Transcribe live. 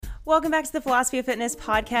Welcome back to the Philosophy of Fitness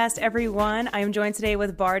podcast, everyone. I am joined today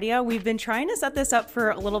with Bardia. We've been trying to set this up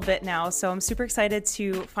for a little bit now, so I'm super excited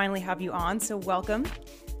to finally have you on. So welcome.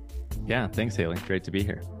 Yeah, thanks, Haley. Great to be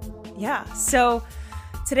here. Yeah, so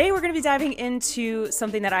today we're going to be diving into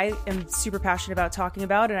something that I am super passionate about talking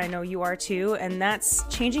about, and I know you are too, and that's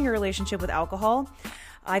changing your relationship with alcohol.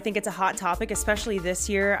 I think it's a hot topic, especially this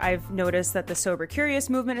year. I've noticed that the sober curious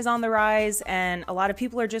movement is on the rise, and a lot of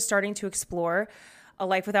people are just starting to explore a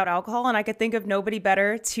life without alcohol. And I could think of nobody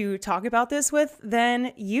better to talk about this with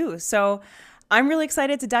than you. So I'm really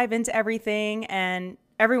excited to dive into everything, and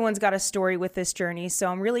everyone's got a story with this journey. So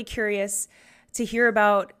I'm really curious to hear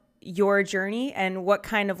about your journey and what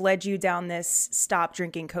kind of led you down this stop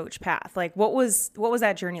drinking coach path. Like what was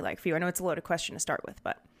that journey like for you? I know it's a loaded question to start with,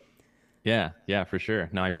 but. Yeah, for sure.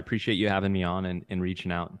 No, I appreciate you having me on and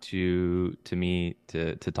reaching out to me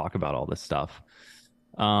to talk about all this stuff.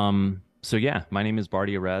 So yeah, my name is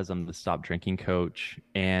Bardia. I'm the stop drinking coach,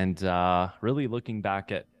 and really looking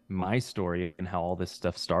back at my story and how all this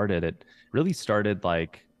stuff started, it really started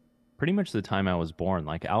like pretty much the time I was born.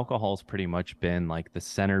 Like alcohol's pretty much been like the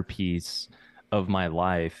centerpiece of my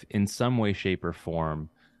life in some way, shape, or form,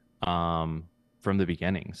 from the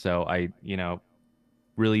beginning. So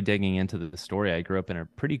really digging into the story, I grew up in a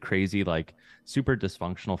pretty crazy, like super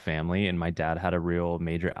dysfunctional family, and my dad had a real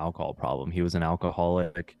major alcohol problem. He was an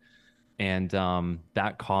alcoholic, and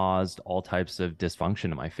that caused all types of dysfunction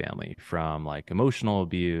in my family, from like emotional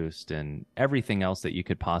abuse and everything else that you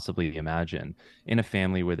could possibly imagine in a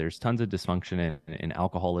family where there's tons of dysfunction in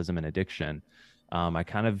alcoholism and addiction. I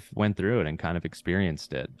kind of went through it and kind of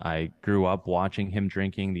experienced it. I grew up watching him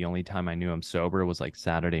drinking. The only time I knew him sober was like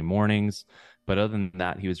Saturday mornings. But other than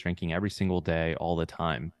that, he was drinking every single day, all the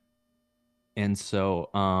time. And so,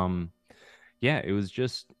 yeah, it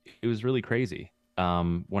was really crazy.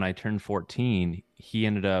 When I turned 14, he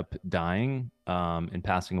ended up dying, and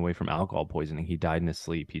passing away from alcohol poisoning. He died in his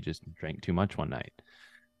sleep. He just drank too much one night.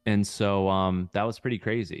 And so, that was pretty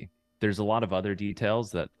crazy. There's a lot of other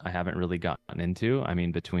details that I haven't really gotten into. I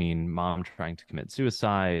mean, between mom trying to commit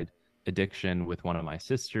suicide, addiction with one of my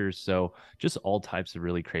sisters. So just all types of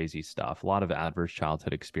really crazy stuff, a lot of adverse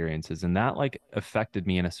childhood experiences. And that like affected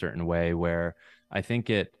me in a certain way where I think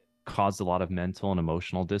it caused a lot of mental and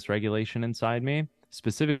emotional dysregulation inside me,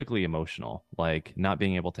 specifically emotional, like not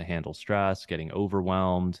being able to handle stress, getting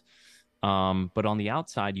overwhelmed. But on the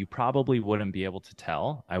outside, you probably wouldn't be able to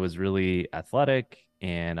tell. I was really athletic,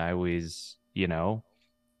 and I always,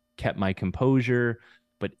 kept my composure.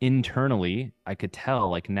 But internally, I could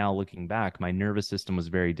tell, like now looking back, my nervous system was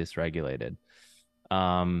very dysregulated.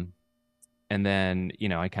 Um, and then,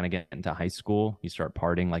 I kind of get into high school. You start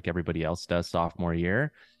partying like everybody else does sophomore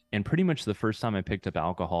year. And pretty much the first time I picked up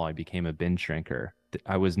alcohol, I became a binge drinker.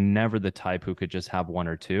 I was never the type who could just have one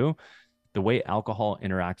or two. The way alcohol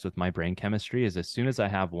interacts with my brain chemistry is as soon as I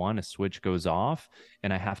have one, a switch goes off,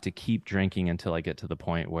 and I have to keep drinking until I get to the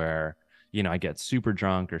point where, I get super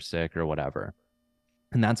drunk or sick or whatever.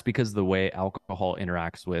 And that's because the way alcohol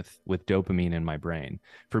interacts with dopamine in my brain.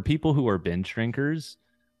 For people who are binge drinkers,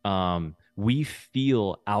 we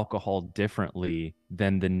feel alcohol differently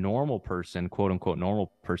than the normal person, quote unquote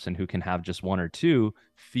normal person, who can have just one or two,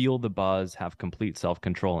 feel the buzz, have complete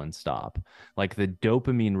self-control, and stop. Like the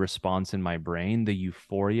dopamine response in my brain, the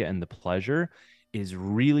euphoria and the pleasure is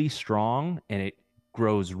really strong, and it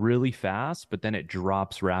grows really fast, but then it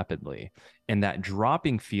drops rapidly. And that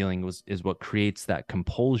dropping feeling is what creates that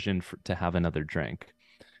compulsion to have another drink,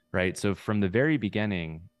 right? So from the very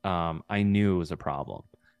beginning, I knew it was a problem.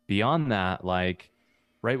 Beyond that, like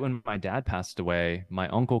right when my dad passed away, my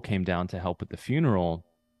uncle came down to help with the funeral,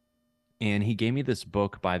 and he gave me this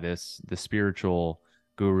book by the spiritual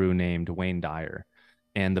guru named Wayne Dyer.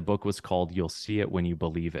 And the book was called You'll See It When You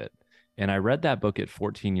Believe It. And I read that book at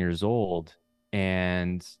 14 years old,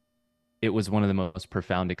 and it was one of the most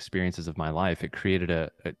profound experiences of my life. It created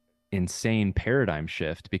a insane paradigm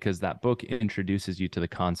shift, because that book introduces you to the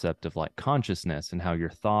concept of like consciousness and how your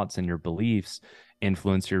thoughts and your beliefs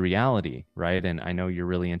influence your reality, right? And I know you're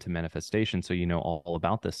really into manifestation, so you know all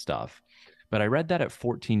about this stuff. But I read that at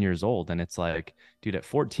 14 years old, and it's like, dude, at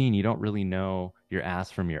 14, you don't really know your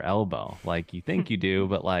ass from your elbow. Like you think you do,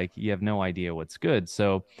 but like you have no idea what's good.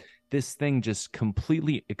 So this thing just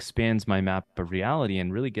completely expands my map of reality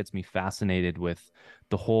and really gets me fascinated with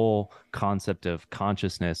the whole concept of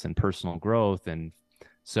consciousness and personal growth. And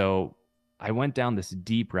so I went down this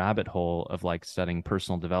deep rabbit hole of like studying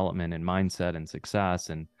personal development and mindset and success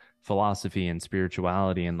and philosophy and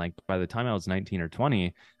spirituality. And like by the time I was 19 or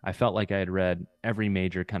 20, I felt like I had read every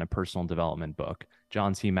major kind of personal development book,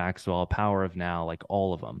 John C. Maxwell, Power of Now, like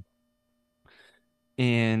all of them.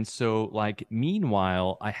 And so, like,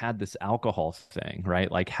 meanwhile, I had this alcohol thing,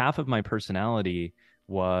 right? Like, half of my personality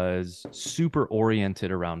was super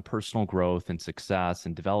oriented around personal growth and success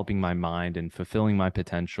and developing my mind and fulfilling my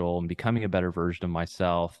potential and becoming a better version of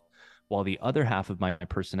myself, while the other half of my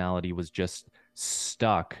personality was just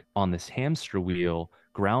stuck on this hamster wheel,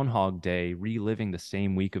 Groundhog Day, reliving the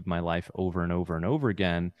same week of my life over and over and over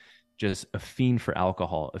again, just a fiend for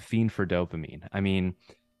alcohol, a fiend for dopamine. I mean,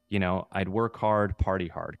 I'd work hard, party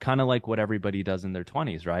hard, kind of like what everybody does in their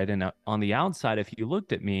 20s, right? And on the outside, if you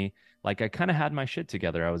looked at me, like I kind of had my shit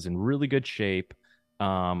together. I was in really good shape.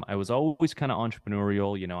 I was always kind of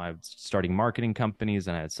entrepreneurial. I was starting marketing companies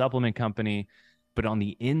and I had a supplement company. But on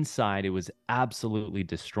the inside, it was absolutely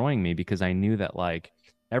destroying me because I knew that like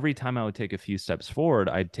every time I would take a few steps forward,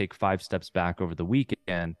 I'd take 5 steps back over the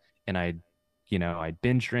weekend and I'd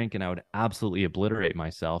binge drink and I would absolutely obliterate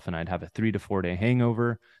myself and I'd have a 3 to 4 day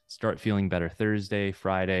hangover, start feeling better Thursday,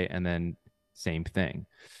 Friday, and then same thing,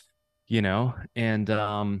 and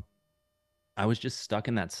I was just stuck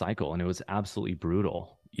in that cycle and it was absolutely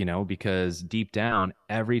brutal, because deep down,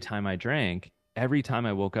 every time I drank, every time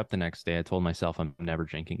I woke up the next day, I told myself I'm never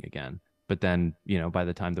drinking again. But then, by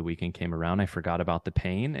the time the weekend came around, I forgot about the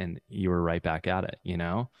pain and you were right back at it.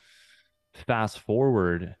 Fast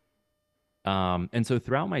forward. And so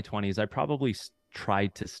throughout my 20s, I probably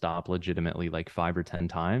tried to stop legitimately like 5 or 10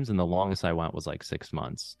 times, and the longest I went was like 6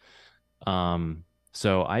 months. Um,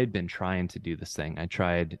 so I had been trying to do this thing. I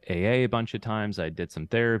tried AA a bunch of times. I did some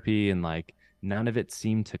therapy, and like none of it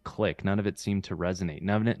seemed to click. None of it seemed to resonate.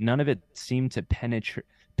 None of it seemed to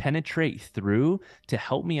penetrate through to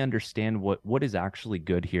help me understand what is actually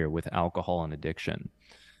good here with alcohol and addiction.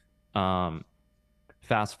 Um,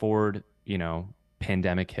 Fast forward,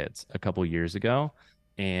 pandemic hits a couple years ago,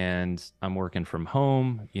 and I'm working from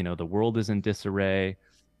home. The world is in disarray.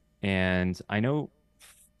 And I know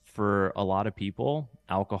for a lot of people,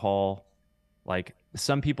 alcohol, like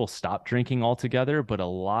some people stopped drinking altogether, but a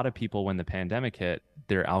lot of people, when the pandemic hit,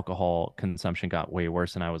 their alcohol consumption got way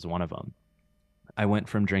worse, and I was one of them. I went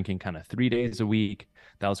from drinking kind of 3 days a week.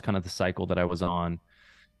 That was kind of the cycle that I was on,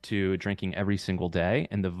 to drinking every single day,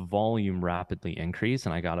 and the volume rapidly increased,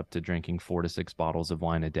 and I got up to drinking 4 to 6 bottles of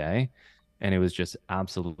wine a day, and it was just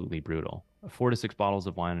absolutely brutal. 4 to 6 bottles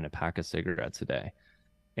of wine and a pack of cigarettes a day.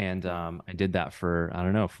 And I did that for, I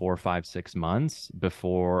don't know, 4, 5, 6 months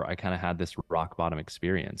before I kind of had this rock bottom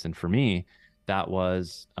experience. And for me, that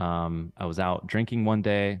was I was out drinking one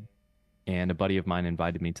day, and a buddy of mine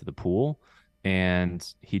invited me to the pool,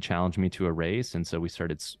 and he challenged me to a race, and so we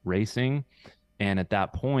started racing. And at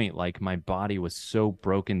that point, like my body was so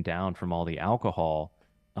broken down from all the alcohol,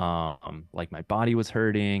 like my body was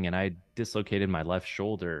hurting, and I dislocated my left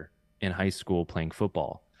shoulder in high school playing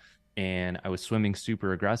football. And I was swimming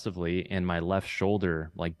super aggressively, and my left shoulder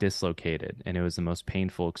like dislocated, and it was the most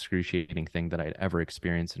painful, excruciating thing that I'd ever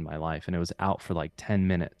experienced in my life. And it was out for like 10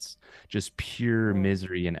 minutes, just pure Oh,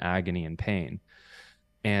 misery and agony and pain.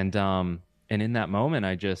 And in that moment,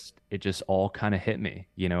 it just all kind of hit me,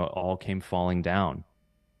 it all came falling down.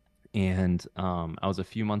 And I was a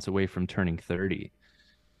few months away from turning 30,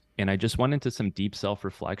 and I just went into some deep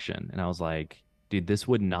self-reflection, and I was like, dude, this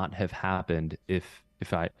would not have happened if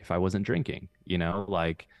I wasn't drinking,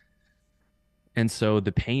 like. And so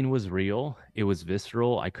the pain was real, it was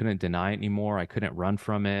visceral, I couldn't deny it anymore, I couldn't run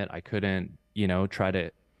from it, I couldn't, try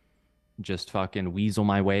to just fucking weasel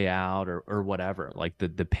my way out, or whatever. Like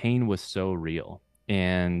the pain was so real.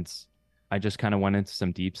 And I just kind of went into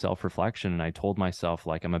some deep self-reflection, and I told myself,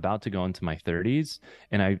 like, I'm about to go into my 30s,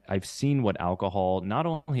 and I've seen what alcohol not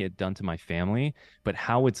only had done to my family, but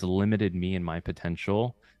how it's limited me and my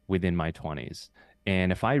potential within my 20s.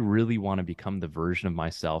 And if I really want to become the version of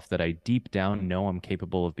myself that I deep down know I'm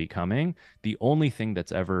capable of becoming, the only thing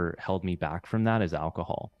that's ever held me back from that is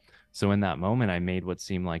alcohol. So in that moment, I made what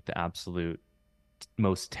seemed like the absolute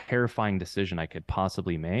most terrifying decision I could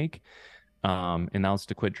possibly make. And that was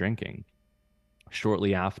to quit drinking.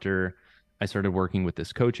 Shortly after, I started working with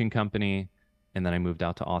this coaching company, and then I moved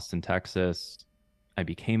out to Austin, Texas. I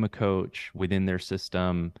became a coach within their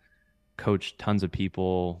system, coached tons of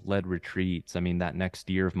people, led retreats. I mean, that next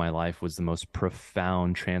year of my life was the most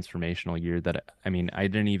profound transformational year that, I mean, I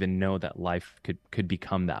didn't even know that life could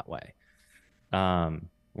become that way.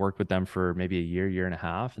 Worked with them for maybe a year, year and a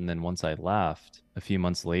half. And then once I left, a few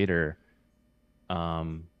months later,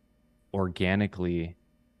 um, organically,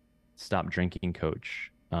 Stop Drinking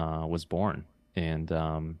Coach was born. And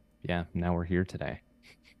yeah, now we're here today.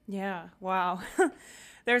 yeah. Wow.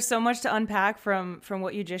 There's so much to unpack from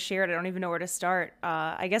what you just shared. I don't even know where to start.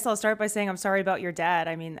 I guess I'll start by saying I'm sorry about your dad.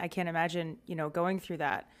 I mean, I can't imagine, going through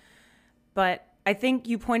that. But I think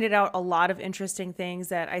you pointed out a lot of interesting things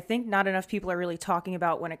that I think not enough people are really talking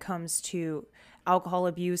about when it comes to alcohol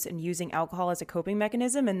abuse and using alcohol as a coping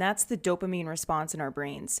mechanism, and that's the dopamine response in our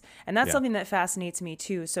brains. And that's Yeah. something that fascinates me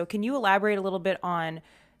too. So, can you elaborate a little bit on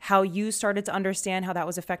how you started to understand how that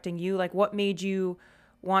was affecting you? Like, what made you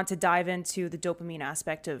want to dive into the dopamine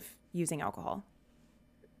aspect of using alcohol?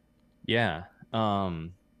 Yeah.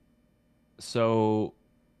 So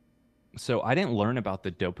so I didn't learn about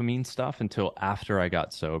the dopamine stuff until after I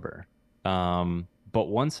got sober. But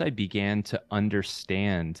once I began to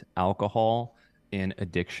understand alcohol and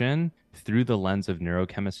addiction through the lens of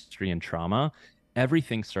neurochemistry and trauma,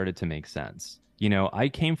 everything started to make sense. You know, I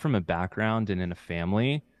came from a background and in a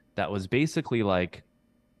family that was basically like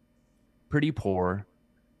pretty poor,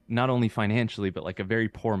 not only financially, but like a very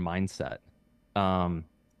poor mindset. Um,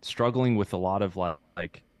 Struggling with a lot of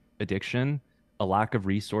like addiction, a lack of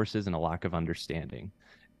resources, and a lack of understanding.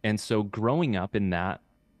 And so growing up in that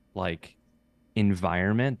like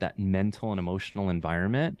environment, that mental and emotional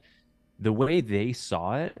environment, the way they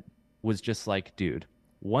saw it was just like, dude,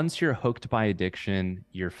 once you're hooked by addiction,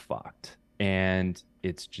 you're fucked. And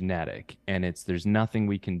it's genetic and it's there's nothing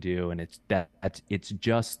we can do and it's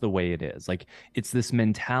just the way it is. Like it's this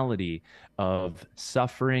mentality of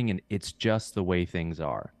suffering and it's just the way things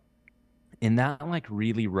are. And that like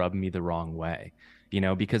really rubbed me the wrong way, you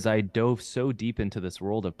know, because I dove so deep into this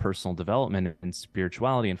world of personal development and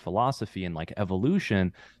spirituality and philosophy and like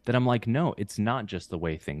evolution that I'm like, no, it's not just the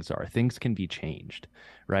way things are. Things can be changed,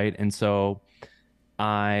 right? And so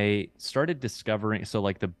I started discovering, so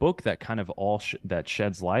like the book that kind of that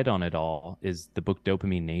sheds light on it all is the book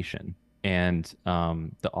Dopamine Nation. And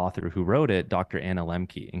the author who wrote it, Dr. Anna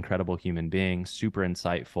Lemke, incredible human being, super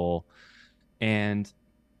insightful. And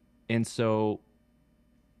so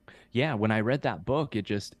yeah, when I read that book, it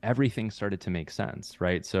just everything started to make sense,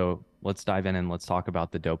 right? So let's dive in and let's talk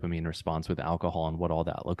about the dopamine response with alcohol and what all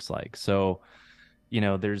that looks like. So, you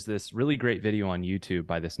know, there's this really great video on YouTube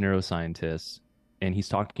by this neuroscientist, and he's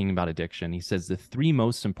talking about addiction. He says the three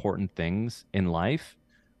most important things in life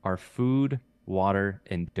are food, water,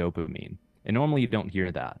 and dopamine. And normally you don't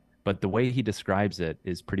hear that, but the way he describes it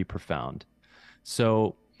is pretty profound.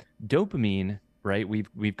 So dopamine, right?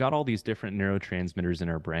 We've got all these different neurotransmitters in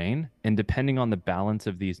our brain, and depending on the balance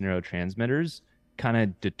of these neurotransmitters, kind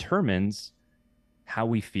of determines how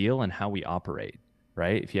we feel and how we operate,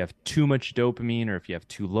 right? If you have too much dopamine, or if you have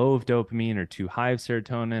too low of dopamine, or too high of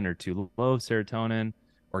serotonin, or too low of serotonin,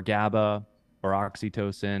 or GABA, or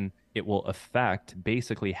oxytocin, it will affect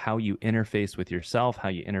basically how you interface with yourself, how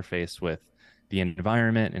you interface with the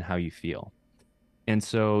environment, and how you feel. And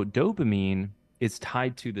so dopamine is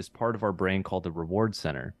tied to this part of our brain called the reward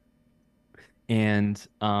center. And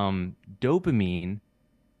dopamine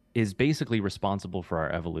is basically responsible for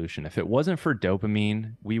our evolution. If it wasn't for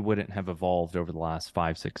dopamine, we wouldn't have evolved over the last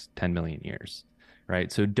 5, 6, 10 million years,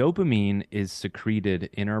 right? So dopamine is secreted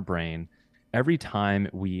in our brain every time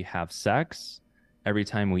we have sex, every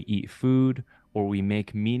time we eat food, or we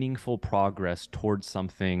make meaningful progress towards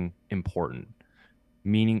something important.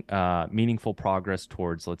 Meaningful progress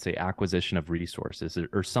towards, let's say, acquisition of resources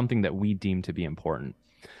or something that we deem to be important.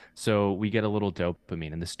 So we get a little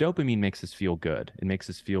dopamine, and this dopamine makes us feel good. It makes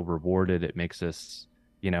us feel rewarded. It makes us,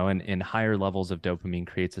 you know, and higher levels of dopamine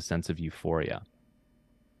creates a sense of euphoria.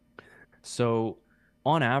 So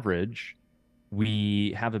on average,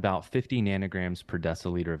 we have about 50 nanograms per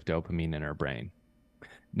deciliter of dopamine in our brain.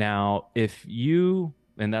 Now, if you,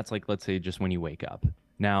 and that's like, let's say just when you wake up.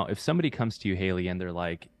 Now, if somebody comes to you, Haley, and they're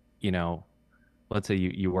like, you know, let's say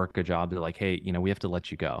you work a job, they're like, hey, you know, we have to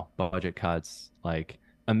let you go. Budget cuts. Like,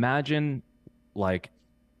 imagine like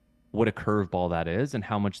what a curveball that is and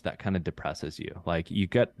how much that kind of depresses you. Like you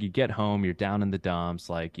get home, you're down in the dumps,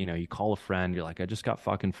 like, you know, you call a friend, you're like, I just got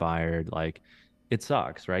fucking fired. Like it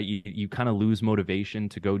sucks, right? You kind of lose motivation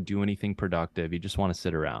to go do anything productive. You just want to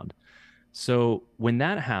sit around. So when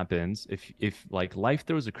that happens, if like life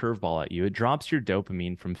throws a curveball at you, it drops your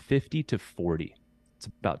dopamine from 50 to 40. It's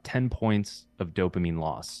about 10 points of dopamine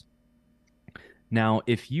loss. Now,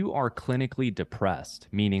 if you are clinically depressed,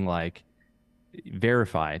 meaning like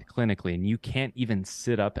verified clinically, and you can't even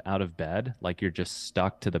sit up out of bed, like you're just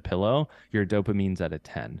stuck to the pillow, your dopamine's at a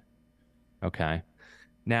 10. Okay.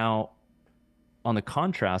 Now, on the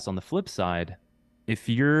contrast, on the flip side, if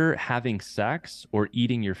you're having sex or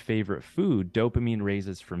eating your favorite food, dopamine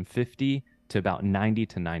raises from 50 to about 90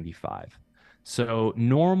 to 95. So,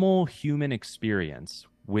 normal human experience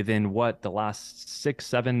within what the last 6,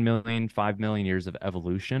 7 million, 5 million years of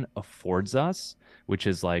evolution affords us, which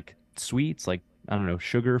is like sweets, like, I don't know,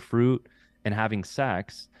 sugar, fruit, and having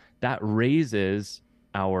sex, that raises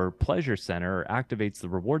our pleasure center or activates the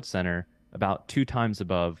reward center about 2 times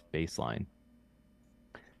above baseline.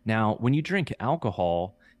 Now, when you drink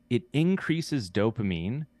alcohol, it increases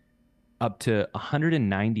dopamine up to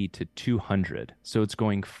 190 to 200. So it's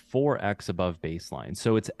going 4x above baseline.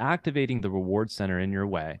 So it's activating the reward center in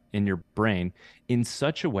your brain in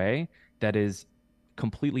such a way that is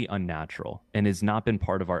completely unnatural and has not been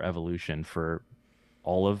part of our evolution for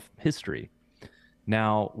all of history.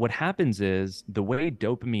 Now, what happens is the way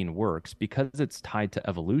dopamine works, because it's tied to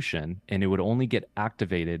evolution and it would only get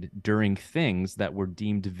activated during things that were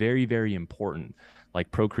deemed very, very important,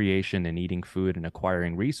 like procreation and eating food and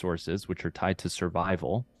acquiring resources, which are tied to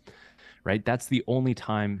survival, right? That's the only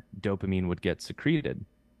time dopamine would get secreted.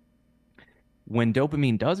 When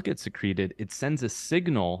dopamine does get secreted, it sends a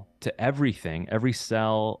signal to everything, every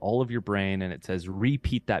cell, all of your brain, and it says,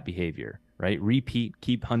 repeat that behavior, right? Repeat,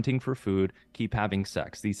 keep hunting for food, keep having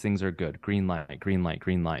sex. These things are good. Green light, green light,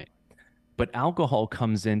 green light. But alcohol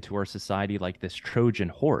comes into our society like this Trojan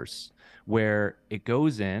horse, where it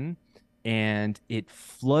goes in and it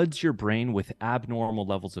floods your brain with abnormal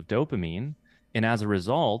levels of dopamine. And as a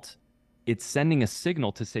result, it's sending a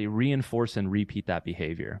signal to say reinforce and repeat that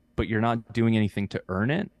behavior, but you're not doing anything to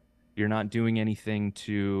earn it. You're not doing anything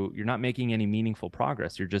to, you're not making any meaningful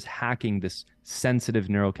progress. You're just hacking this sensitive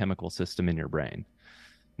neurochemical system in your brain.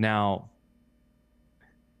 Now,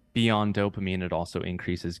 beyond dopamine, it also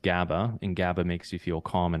increases GABA, and GABA makes you feel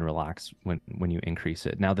calm and relaxed when you increase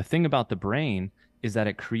it. Now, the thing about the brain is that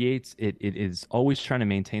it is always trying to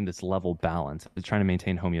maintain this level balance. It's trying to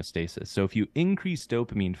maintain homeostasis. So if you increase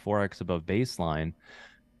dopamine 4x above baseline,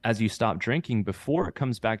 as you stop drinking, before it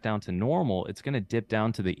comes back down to normal, it's going to dip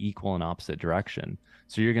down to the equal and opposite direction.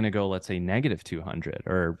 So you're going to go, let's say, negative 200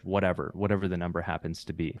 or whatever the number happens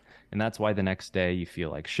to be. And that's why the next day you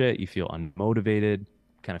feel like shit, you feel unmotivated,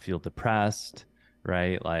 kind of feel depressed,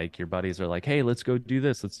 right? Like your buddies are like, hey, let's go do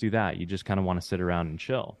this, let's do that. You just kind of want to sit around and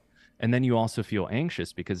chill. And then you also feel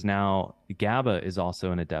anxious because now GABA is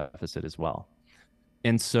also in a deficit as well.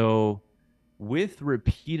 And so with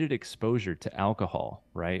repeated exposure to alcohol,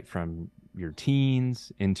 right, from your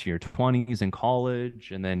teens into your 20s in college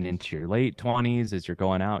and then into your late 20s as you're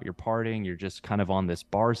going out, you're partying, you're just kind of on this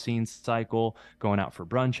bar scene cycle, going out for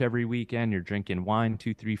brunch every weekend, you're drinking wine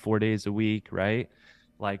 2, 3, 4 days a week, right?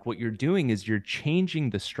 Like what you're doing is you're changing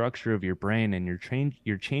the structure of your brain and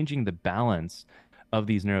you're changing the balance of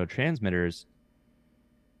these neurotransmitters.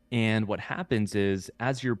 And what happens is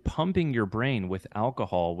as you're pumping your brain with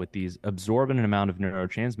alcohol, with these absorbent amount of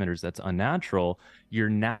neurotransmitters that's unnatural, your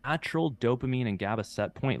natural dopamine and GABA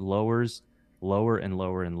set point lowers lower and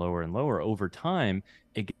lower and lower and lower. Over time,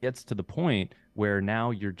 it gets to the point where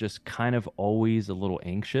now you're just kind of always a little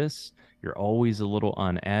anxious. You're always a little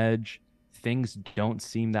on edge. Things don't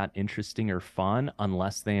seem that interesting or fun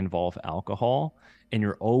unless they involve alcohol, and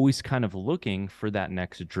you're always kind of looking for that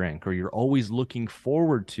next drink, or you're always looking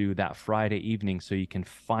forward to that Friday evening so you can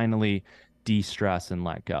finally de-stress and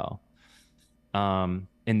let go. And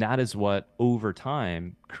that is what over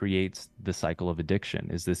time creates the cycle of addiction,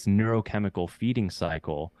 is this neurochemical feeding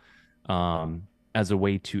cycle, as a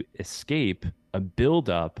way to escape a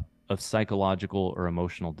buildup of psychological or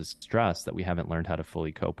emotional distress that we haven't learned how to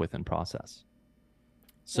fully cope with and process.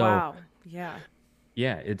 So, Wow. Yeah.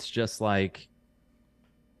 yeah, it's just like,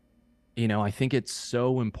 I think it's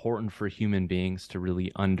so important for human beings to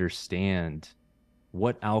really understand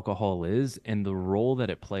what alcohol is and the role that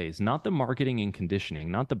it plays. Not the marketing and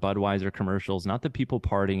conditioning, not the Budweiser commercials, not the people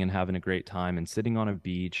partying and having a great time and sitting on a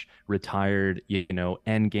beach, retired,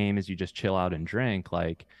 end game as you just chill out and drink.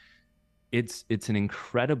 Like it's an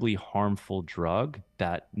incredibly harmful drug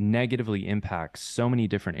that negatively impacts so many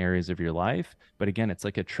different areas of your life. But again, it's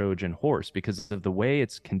like a Trojan horse because of the way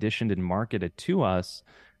it's conditioned and marketed to us.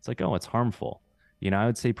 It's like, oh, it's harmful. I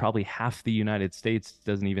would say probably half the United States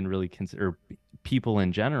doesn't even really consider, people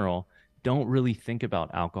in general don't really think about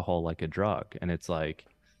alcohol like a drug. And it's like,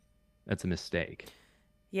 that's a mistake.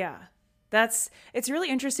 Yeah. It's really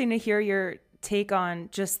interesting to hear your take on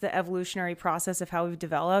just the evolutionary process of how we've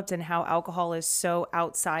developed and how alcohol is so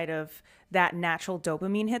outside of that natural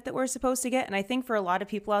dopamine hit that we're supposed to get. And I think for a lot of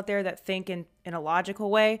people out there that think in a logical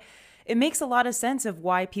way, it makes a lot of sense of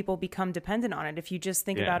why people become dependent on it if you just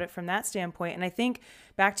think about it from that standpoint. And I think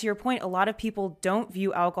back to your point, a lot of people don't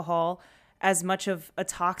view alcohol as much of a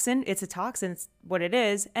toxin. It's a toxin, it's what it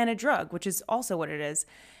is, and a drug, which is also what it is.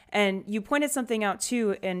 And you pointed something out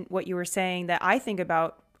too in what you were saying that I think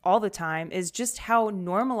about all the time is just how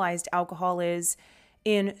normalized alcohol is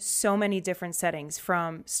in so many different settings,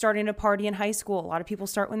 from starting a party in high school. A lot of people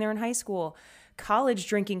start when they're in high school, college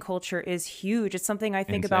drinking culture is huge. It's something I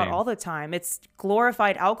think about Insane. all the time. It's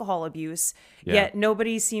glorified alcohol abuse, Yeah. yet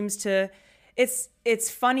nobody seems to.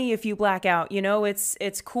 It's funny if you black out, you know.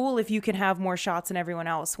 It's cool if you can have more shots than everyone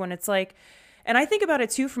else. When it's like, and I think about it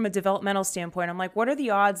too from a developmental standpoint. I'm like, what are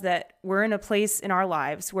the odds that we're in a place in our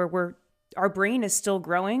lives where our brain is still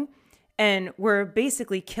growing, and we're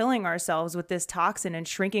basically killing ourselves with this toxin and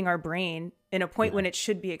shrinking our brain in a point Yeah. when it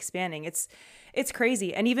should be expanding. It's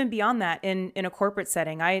crazy. And even beyond that, in a corporate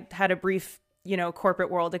setting, I had a brief,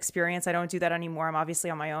 corporate world experience. I don't do that anymore. I'm obviously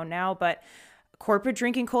on my own now, but corporate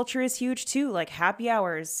drinking culture is huge too. Like happy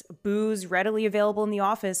hours, booze readily available in the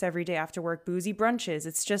office every day after work, boozy brunches.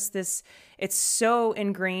 It's just this, it's so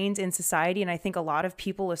ingrained in society. And I think a lot of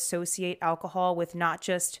people associate alcohol with not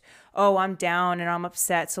just, oh, I'm down and I'm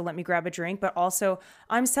upset, so let me grab a drink, but also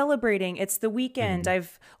I'm celebrating. It's the weekend. Mhm.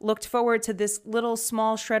 I've looked forward to this little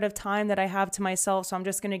small shred of time that I have to myself. So I'm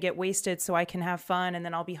just going to get wasted so I can have fun, and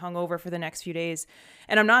then I'll be hungover for the next few days.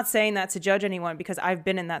 And I'm not saying that to judge anyone, because I've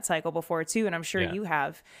been in that cycle before too. And I'm sure Yeah. you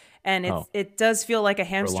have. And Oh, it does feel like a for a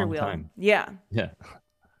hamster long wheel. time. Yeah. Yeah.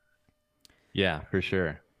 Yeah, for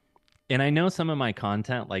sure. And I know some of my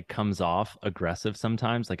content like comes off aggressive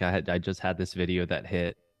sometimes. Like I just had this video that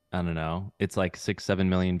hit, I don't know, it's like 6, 7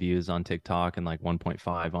 million views on TikTok and like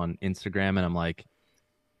 1.5 on Instagram. And I'm like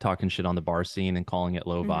talking shit on the bar scene and calling it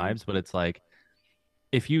low Hmm. vibes. But it's like,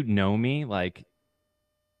 if you know me, like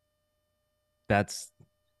that's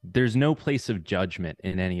there's no place of judgment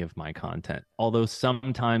in any of my content. Although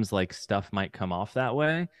sometimes like stuff might come off that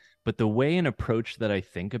way, but the way and approach that I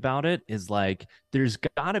think about it is like there's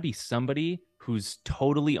got to be somebody who's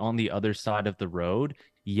totally on the other side of the road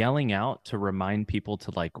yelling out to remind people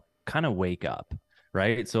to like kind of wake up,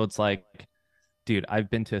 right? So it's like, dude, I've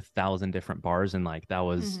been to 1,000 different bars and like that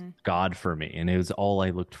was Hmm. God for me and it was all I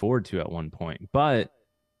looked forward to at one point. But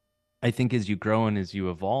I think as you grow and as you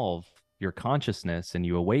evolve your consciousness and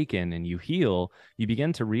you awaken and you heal, you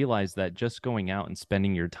begin to realize that just going out and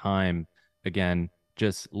spending your time, again,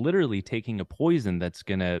 just literally taking a poison that's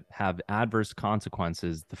going to have adverse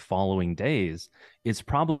consequences the following days is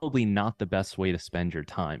probably not the best way to spend your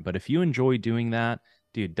time. But if you enjoy doing that,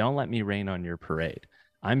 dude, don't let me rain on your parade.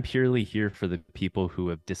 I'm purely here for the people who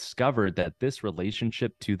have discovered that this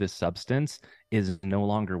relationship to this substance is no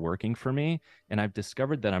longer working for me, and I've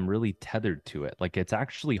discovered that I'm really tethered to it. Like it's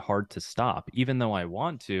actually hard to stop. Even though I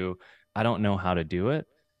want to, I don't know how to do it.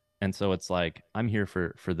 And so it's like I'm here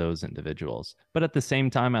for those individuals. But at the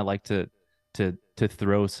same time, I like to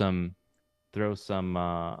throw some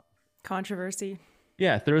Controversy.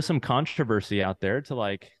 yeah, throw some controversy out there to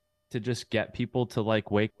like to just get people to like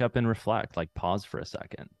wake up and reflect, like pause for a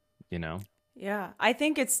second, you know? Yeah, I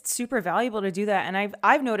think it's super valuable to do that. And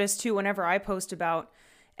I've noticed too, whenever I post about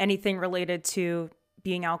anything related to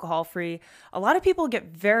being alcohol free, a lot of people get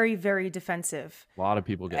very, very defensive. A lot of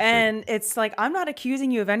people get triggered. And it's like, I'm not accusing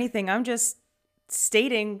you of anything. I'm just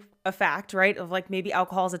stating a fact, right? Of like, maybe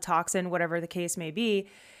alcohol is a toxin, whatever the case may be.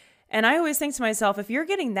 And I always think to myself, if you're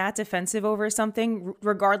getting that defensive over something,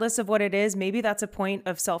 regardless of what it is, maybe that's a point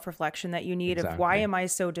of self reflection that you need, of why Exactly. am I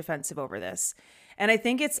so defensive over this? And I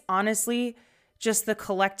think it's honestly just the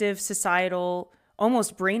collective societal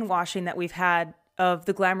almost brainwashing that we've had of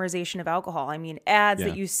the glamorization of alcohol. I mean, ads that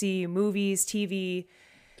Yeah, you see, movies, TV,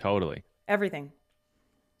 totally. everything.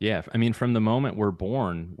 Yeah, I mean, from the moment we're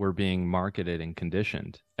born, we're being marketed and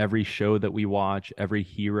conditioned. Every show that we watch, every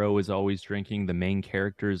hero is always drinking, the main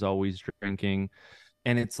character is always drinking.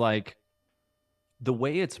 And it's like the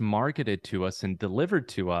way it's marketed to us and delivered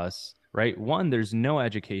to us, right? One, there's no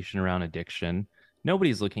education around addiction.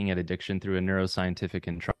 Nobody's looking at addiction through a neuroscientific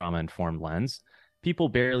and trauma informed lens. People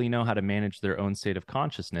barely know how to manage their own state of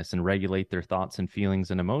consciousness and regulate their thoughts and feelings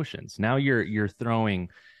and emotions. Now you're throwing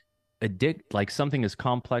like something as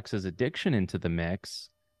complex as addiction into the mix,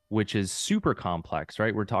 which is super complex,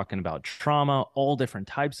 right? We're talking about trauma, all different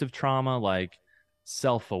types of trauma, like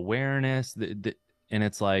self-awareness, and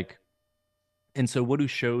it's like, and so what do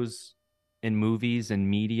shows and movies and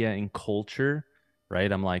media and culture,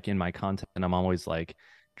 right? I'm like in my content, I'm always like,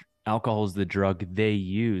 alcohol is the drug they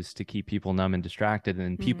use to keep people numb and distracted,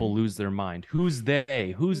 and Hmm. people lose their mind. Who's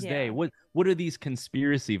they? Who's they? Yeah. What are these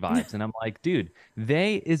conspiracy vibes? And I'm like, dude,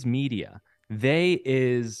 they is media. They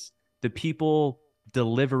is the people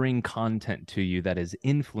delivering content to you that is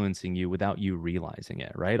influencing you without you realizing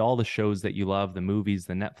it, right? All the shows that you love, the movies,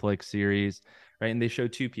 the Netflix series, right? And they show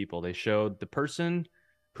two people. They showed the person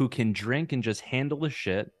who can drink and just handle the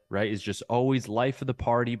shit, right? Is just always life of the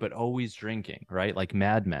party, but always drinking, right? Like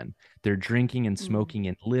Mad Men. They're drinking and Mm. smoking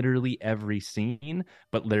in literally every scene,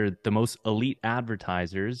 but they're the most elite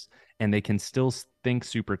advertisers and they can still think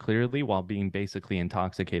super clearly while being basically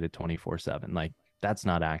intoxicated 24/7. Like that's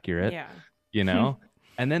not accurate, Yeah. you know?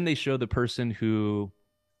 And then they show the person who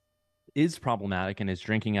is problematic and is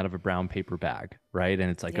drinking out of a brown paper bag, right?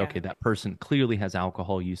 And it's like, Yeah. okay, that person clearly has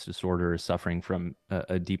alcohol use disorder, is suffering from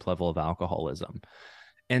a deep level of alcoholism.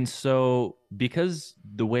 And so, because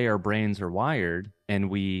the way our brains are wired and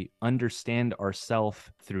we understand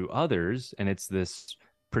ourself through others, and it's this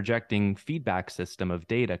projecting feedback system of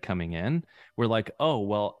data coming in, we're like, oh,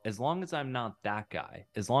 well, as long as I'm not that guy,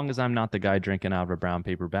 as long as I'm not the guy drinking out of a brown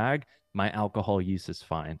paper bag, my alcohol use is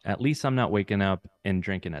fine. At least I'm not waking up and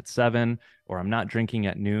drinking at 7, or I'm not drinking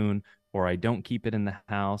at noon, or I don't keep it in the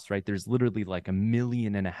house, right? There's literally like 1.5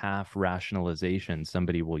 million rationalizations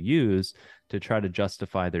somebody will use to try to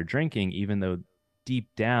justify their drinking, even though deep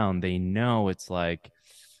down they know it's like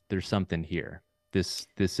there's something here. This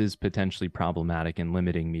is potentially problematic and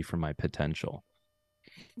limiting me from my potential.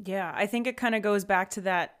 Yeah. I think it kind of goes back to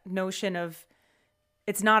that notion of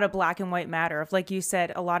it's not a black and white matter. Of, like you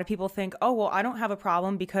said, a lot of people think, oh, well, I don't have a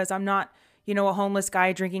problem because I'm not, a homeless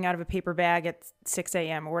guy drinking out of a paper bag at 6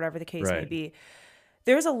 a.m. or whatever the case may Right. be.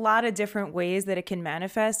 There's a lot of different ways that it can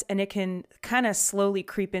manifest, and it can kind of slowly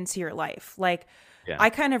creep into your life. Like, Yeah. I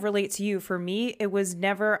kind of relate to you. For me, I was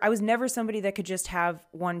never somebody that could just have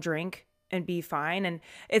one drink and be fine. And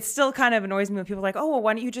it still kind of annoys me when people are like, oh, well,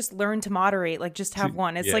 why don't you just learn to moderate? Like, just have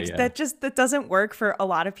one. It's Yeah, like, yeah. that doesn't work for a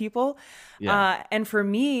lot of people. Yeah. And for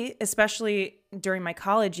me, especially during my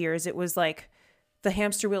college years, it was like the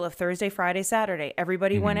hamster wheel of Thursday, Friday, Saturday.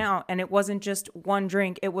 Everybody went Hmm. out, and it wasn't just one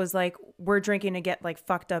drink. It was like, we're drinking to get like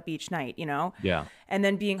fucked up each night, Yeah. And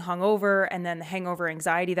then being hungover, and then the hangover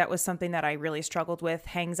anxiety. That was something that I really struggled with.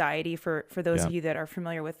 Hangxiety, for those Yeah. of you that are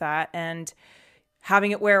familiar with that, and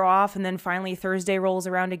having it wear off, and then finally Thursday rolls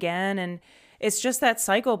around again, and it's just that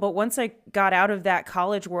cycle. But once I got out of that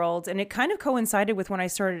college world, and it kind of coincided with when I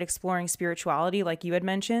started exploring spirituality, like you had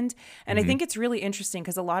mentioned. And I Hmm. think it's really interesting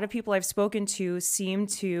because a lot of people I've spoken to seem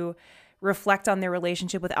to reflect on their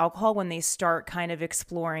relationship with alcohol when they start kind of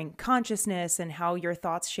exploring consciousness and how your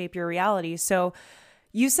thoughts shape your reality. So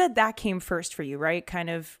you said that came first for you, right?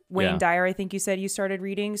 Kind of Wayne Yeah. Dyer, I think you said you started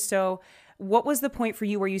reading. So what was the point for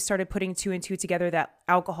you where you started putting two and two together that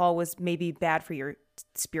alcohol was maybe bad for your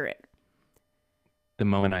spirit? The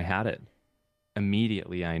moment I had it,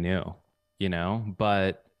 immediately I knew,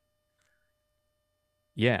 but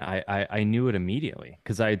yeah, I knew it immediately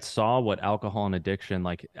because I saw what alcohol and addiction,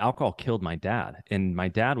 like alcohol killed my dad. And my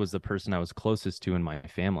dad was the person I was closest to in my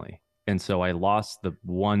family. And so I lost the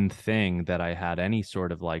one thing that I had any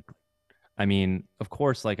sort of like, I mean, of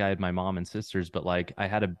course, like I had my mom and sisters, but like I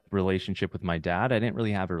had a relationship with my dad. I didn't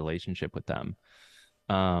really have a relationship with them.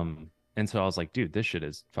 And so I was like, dude, this shit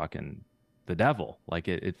is fucking the devil. Like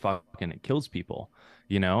it fucking it kills people,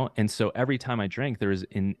 And so every time I drank, there was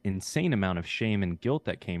an insane amount of shame and guilt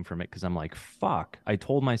that came from it because I'm like, fuck, I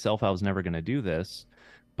told myself I was never gonna do this,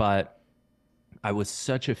 but I was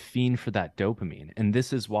such a fiend for that dopamine. And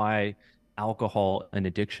this is why alcohol and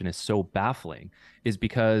addiction is so baffling, is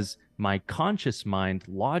because my conscious mind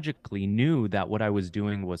logically knew that what I was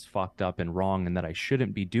doing was fucked up and wrong and that I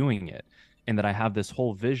shouldn't be doing it. And that I have this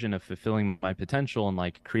whole vision of fulfilling my potential and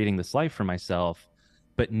like creating this life for myself.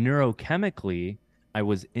 But neurochemically, I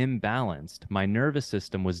was imbalanced. My nervous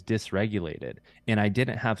system was dysregulated, and I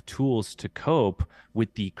didn't have tools to cope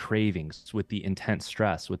with the cravings, with the intense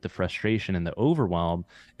stress, with the frustration and the overwhelm.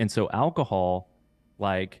 And so alcohol,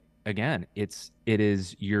 like again, it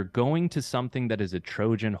is you're going to something that is a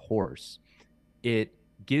Trojan horse. It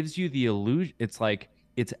gives you the illusion, it's like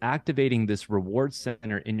it's activating this reward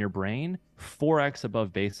center in your brain 4x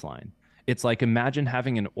above baseline. It's like imagine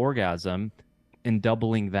having an orgasm and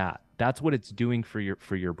doubling that. That's what it's doing for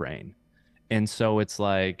your brain. And so it's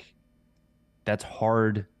like that's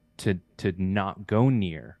hard to not go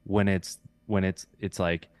near when it's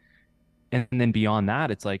like, and then beyond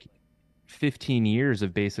that it's like 15 years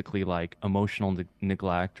of basically like emotional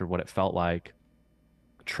neglect or what it felt like,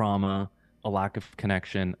 trauma, a lack of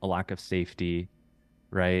connection, a lack of safety,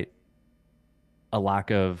 right? A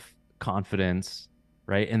lack of confidence,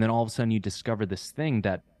 right? And then all of a sudden you discover this thing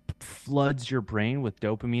that floods your brain with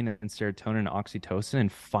dopamine and serotonin and oxytocin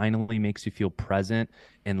and finally makes you feel present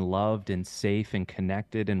and loved and safe and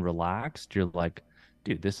connected and relaxed. You're like,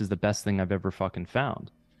 dude, this is the best thing I've ever fucking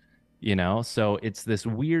found. So it's this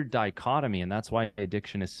weird dichotomy, and that's why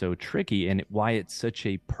addiction is so tricky and why it's such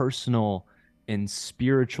a personal and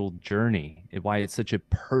spiritual journey, and why it's such a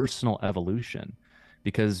personal evolution,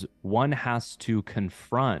 because one has to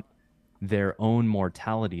confront their own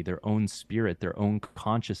mortality, their own spirit, their own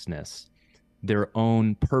consciousness, their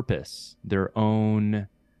own purpose, their own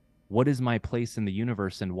what is my place in the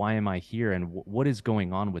universe and why am I here and what is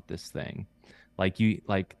going on with this thing?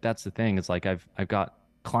 Like that's the thing. It's like I've got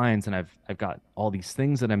clients and I've got all these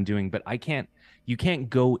things that I'm doing, but you can't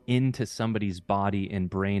go into somebody's body and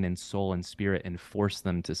brain and soul and spirit and force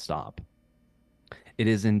them to stop. It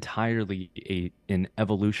is entirely an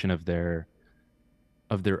evolution of their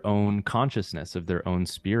own consciousness, of their own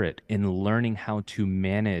spirit, in learning how to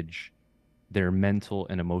manage their mental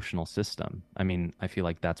and emotional system. I mean, I feel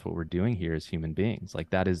like that's what we're doing here as human beings. Like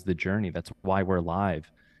that is the journey. That's why we're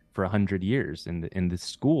alive for 100 years in the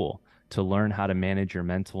school, to learn how to manage your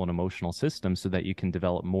mental and emotional system so that you can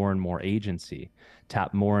develop more and more agency,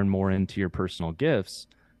 tap more and more into your personal gifts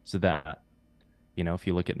so that, you know, if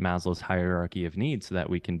you look at Maslow's hierarchy of needs, so that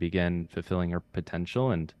we can begin fulfilling our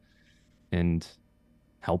potential and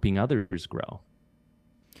helping others grow.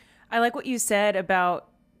 I like what you said about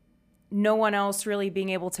no one else really being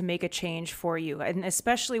able to make a change for you. And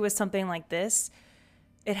especially with something like this,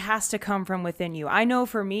 it has to come from within you. I know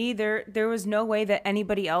for me, there was no way that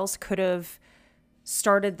anybody else could have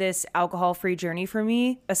started this alcohol-free journey for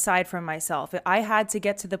me aside from myself. I had to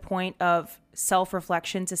get to the point of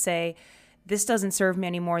self-reflection to say, this doesn't serve me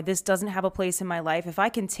anymore. This doesn't have a place in my life. If I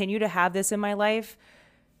continue to have this in my life,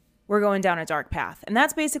 we're going down a dark path. And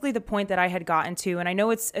that's basically the point that I had gotten to. And I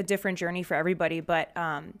know it's a different journey for everybody, but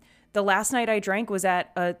the last night I drank was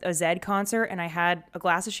at a Zed concert, and I had a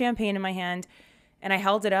glass of champagne in my hand, and I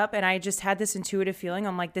held it up, and I just had this intuitive feeling.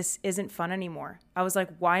 I'm like, this isn't fun anymore. I was like,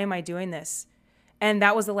 why am I doing this? And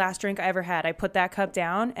that was the last drink I ever had. I put that cup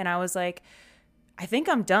down, and I was like, I think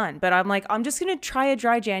I'm done. But I'm like, I'm just going to try a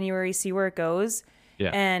dry January, see where it goes.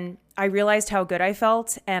 Yeah. And I realized how good I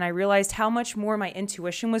felt, and I realized how much more my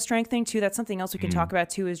intuition was strengthening too. That's something else we can talk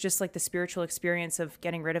about too, is just like the spiritual experience of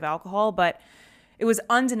getting rid of alcohol. But it was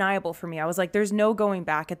undeniable for me. I was like, there's no going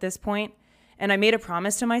back at this point. And I made a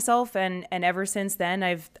promise to myself, and ever since then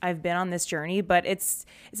I've been on this journey. But it's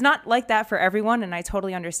not like that for everyone, and I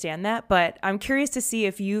totally understand that. But I'm curious to see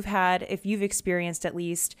if you've experienced at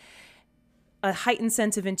least a heightened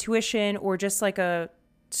sense of intuition, or just like a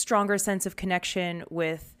stronger sense of connection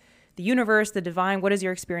with the universe, the divine. What has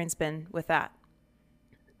your experience been with that?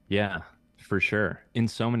 Yeah, for sure. In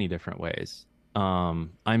so many different ways.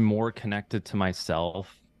 I'm more connected to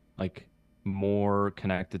myself, like more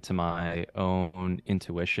connected to my own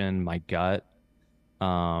intuition, my gut,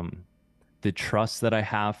 the trust that I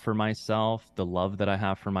have for myself, the love that I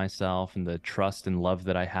have for myself, and the trust and love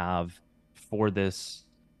that I have for this,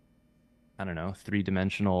 I don't know,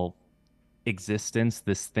 three-dimensional existence,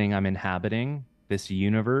 this thing I'm inhabiting, this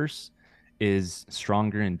universe is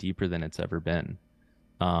stronger and deeper than it's ever been.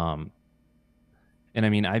 Um, and I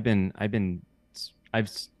mean, I've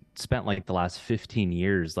spent like the last 15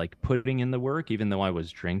 years like putting in the work, even though I was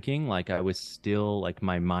drinking, like I was still like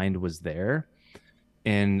my mind was there,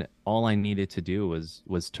 and all I needed to do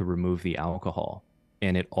was to remove the alcohol,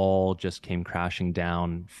 and it all just came crashing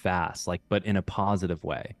down fast, like, but in a positive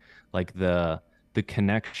way. Like the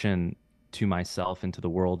connection to myself and to the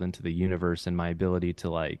world and to the universe, and my ability to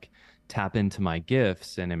like tap into my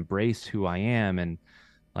gifts and embrace who I am, and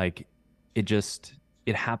like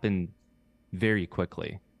it happened very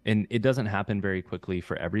quickly. And it doesn't happen very quickly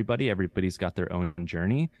for everybody. Everybody's got their own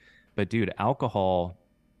journey. But dude, alcohol,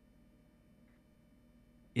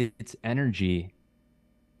 its energy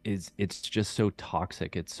it's just so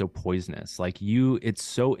toxic. It's so poisonous.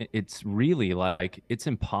 It's really like it's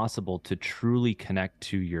impossible to truly connect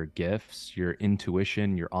to your gifts, your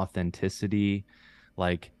intuition, your authenticity,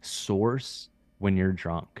 like source when you're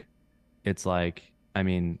drunk. It's like, I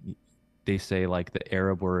mean, they say like the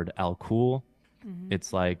Arab word al-kul. Mm-hmm.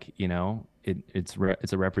 It's like, you know, it's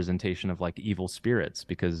a representation of like evil spirits,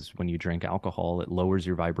 because when you drink alcohol, it lowers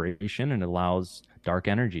your vibration and allows dark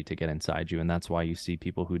energy to get inside you. And that's why you see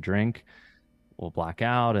people who drink will black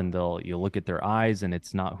out, and you'll look at their eyes and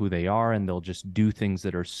it's not who they are, and they'll just do things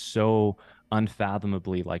that are so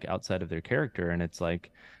unfathomably like outside of their character. And it's like,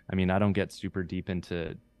 I mean, I don't get super deep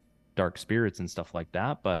into dark spirits and stuff like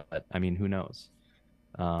that, but I mean, who knows?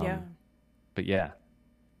 Yeah. But yeah,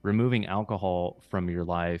 removing alcohol from your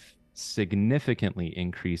life significantly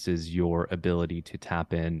increases your ability to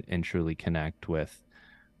tap in and truly connect with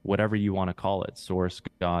whatever you want to call it, source,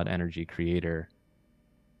 God, energy, creator,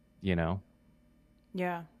 you know?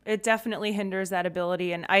 Yeah, it definitely hinders that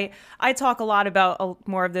ability. And I talk a lot about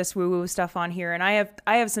more of this woo-woo stuff on here. And I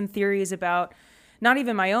have some theories about, not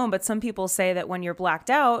even my own, but some people say that when you're blacked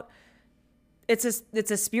out, it's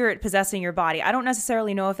a spirit possessing your body. I don't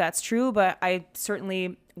necessarily know if that's true, but I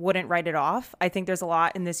certainly wouldn't write it off. I think there's a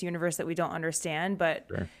lot in this universe that we don't understand, but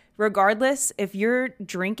Sure. regardless, if you're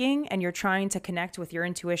drinking and you're trying to connect with your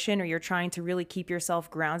intuition or you're trying to really keep yourself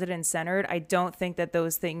grounded and centered, I don't think that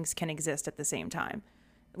those things can exist at the same time,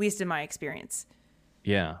 at least in my experience.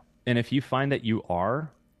 Yeah. And if you find that you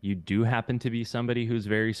do happen to be somebody who's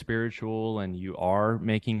very spiritual and you are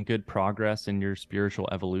making good progress in your spiritual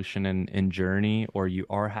evolution and journey, or you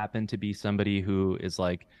are happen to be somebody who is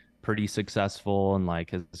like pretty successful and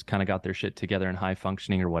like has kind of got their shit together and high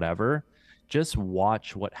functioning or whatever, just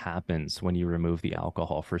watch what happens when you remove the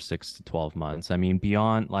alcohol for 6 to 12 months. I mean,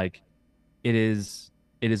 beyond like it is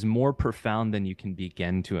it is more profound than you can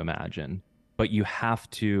begin to imagine, but you have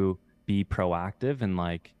to be proactive and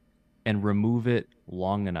like and remove it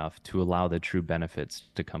long enough to allow the true benefits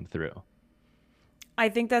to come through. I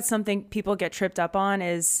think that's something people get tripped up on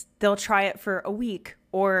is they'll try it for a week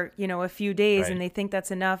or, a few days and Right. they think that's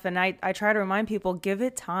enough. And I try to remind people, give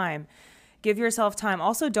it time. Give yourself time.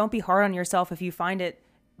 Also, don't be hard on yourself if you find it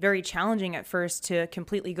very challenging at first to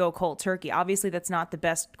completely go cold turkey. Obviously, that's not the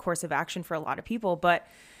best course of action for a lot of people, but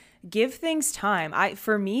give things time.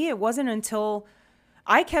 For me, it wasn't until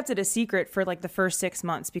I kept it a secret for like the first 6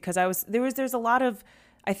 months because there's a lot of,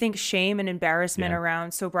 I think, shame and embarrassment Yeah.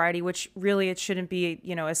 around sobriety, which really it shouldn't be,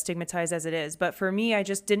 as stigmatized as it is. But for me, I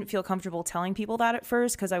just didn't feel comfortable telling people that at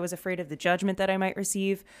first because I was afraid of the judgment that I might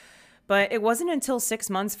receive. But it wasn't until 6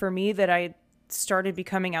 months for me that I started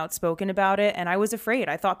becoming outspoken about it. And I was afraid.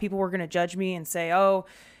 I thought people were going to judge me and say, oh,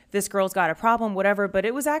 this girl's got a problem, whatever. But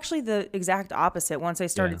it was actually the exact opposite. Once I Yeah.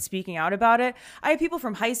 started speaking out about it, I had people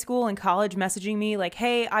from high school and college messaging me like,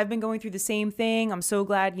 hey, I've been going through the same thing. I'm so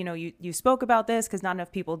glad, you spoke about this because not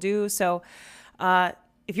enough people do. So,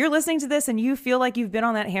 if you're listening to this and you feel like you've been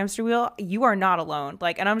on that hamster wheel, you are not alone.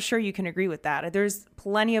 Like, and I'm sure you can agree with that. There's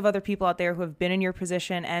plenty of other people out there who have been in your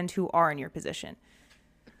position and who are in your position.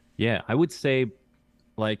 Yeah, I would say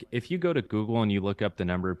like if you go to Google and you look up the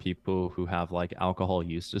number of people who have like alcohol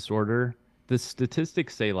use disorder, the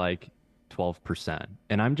statistics say like 12%.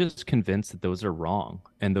 And I'm just convinced that those are wrong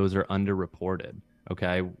and those are underreported.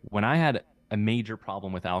 Okay. When I had a major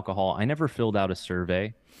problem with alcohol, I never filled out a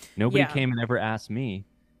survey. Nobody Yeah. came and ever asked me.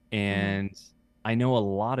 Hmm. And I know a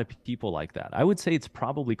lot of people like that. I would say it's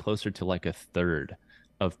probably closer to like a third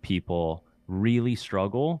of people really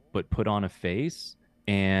struggle, but put on a face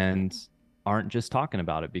and aren't just talking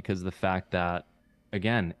about it because of the fact that,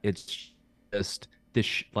 again, it's just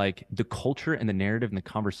this like the culture and the narrative and the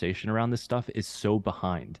conversation around this stuff is so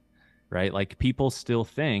behind, right? Like people still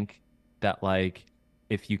think that like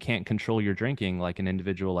if you can't control your drinking, like an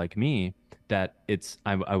individual like me, that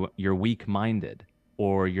you're weak-minded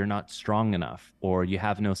or you're not strong enough or you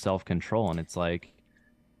have no self-control. And it's like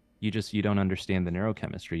you don't understand the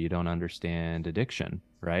neurochemistry. You don't understand addiction,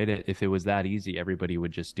 right? If it was that easy, everybody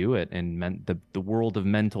would just do it, and the world of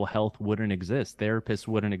mental health wouldn't exist. Therapists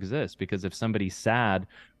wouldn't exist because if somebody's sad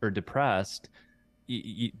or depressed,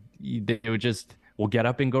 they would just well get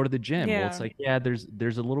up and go to the gym. Well, it's Yeah. like yeah,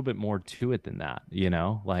 there's a little bit more to it than that,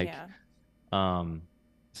 like Yeah. um,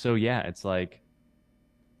 so yeah, it's like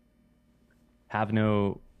have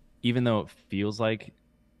no, even though it feels like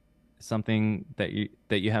something that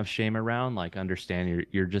you have shame around, like understand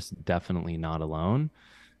you're just definitely not alone.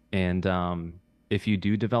 And if you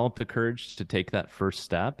do develop the courage to take that first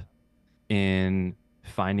step in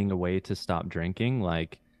finding a way to stop drinking,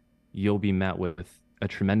 like you'll be met with a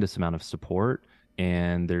tremendous amount of support.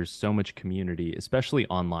 And there's so much community, especially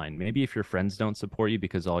online. Maybe if your friends don't support you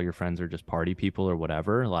because all your friends are just party people or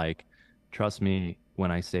whatever, like trust me when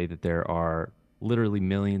I say that there are literally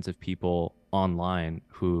millions of people online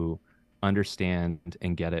who understand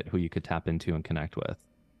and get it, who you could tap into and connect with.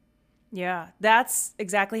 Yeah, that's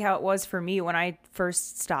exactly how it was for me when I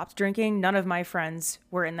first stopped drinking. None of my friends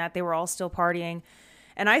were in that. They were all still partying.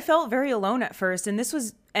 And I felt very alone at first. And this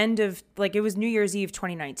was it was New Year's Eve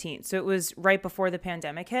 2019. So it was right before the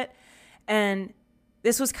pandemic hit. And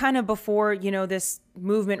this was kind of before, this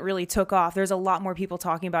movement really took off. There's a lot more people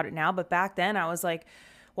talking about it now. But back then I was like,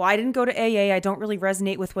 well, I didn't go to AA. I don't really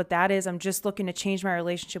resonate with what that is. I'm just looking to change my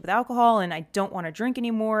relationship with alcohol and I don't want to drink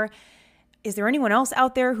anymore. Is there anyone else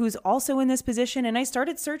out there who's also in this position? And I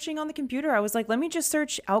started searching on the computer. I was like, let me just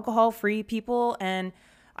search alcohol free people. And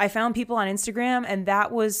I found people on Instagram. And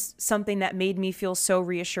that was something that made me feel so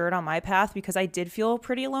reassured on my path because I did feel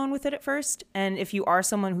pretty alone with it at first. And if you are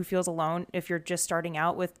someone who feels alone, if you're just starting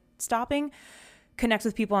out with stopping, connect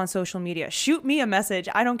with people on social media. Shoot me a message.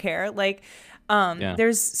 I don't care. Yeah.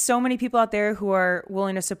 There's so many people out there who are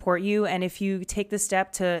willing to support you. And if you take the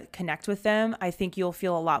step to connect with them, I think you'll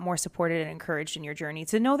feel a lot more supported and encouraged in your journey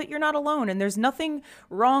to know that you're not alone and there's nothing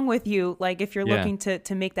wrong with you. Like if you're Yeah. looking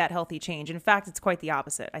to make that healthy change. In fact, it's quite the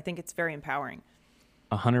opposite. I think it's very empowering.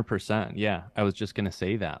 100%. Yeah. I was just going to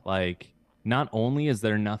say that. Like, not only is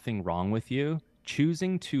there nothing wrong with you,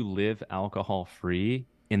 choosing to live alcohol free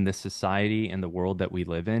in the society and the world that we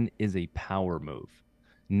live in is a power move.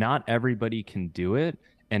 Not everybody can do it.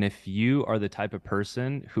 And if you are the type of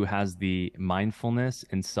person who has the mindfulness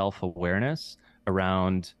and self awareness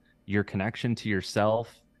around your connection to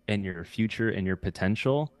yourself and your future and your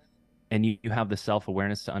potential, and you have the self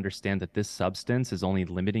awareness to understand that this substance is only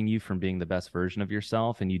limiting you from being the best version of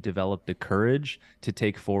yourself, and you develop the courage to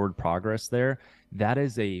take forward progress there, that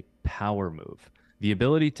is a power move. The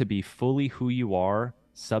ability to be fully who you are,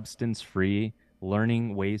 substance free,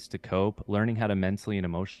 learning ways to cope, learning how to mentally and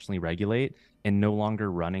emotionally regulate, and no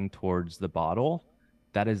longer running towards the bottle.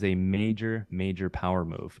 That is a major, major power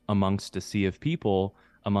move amongst a sea of people,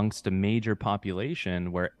 amongst a major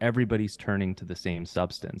population where everybody's turning to the same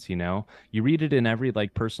substance, you know? You read it in every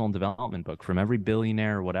like personal development book from every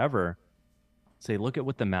billionaire or whatever. Say, look at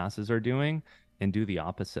what the masses are doing and do the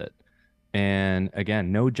opposite. And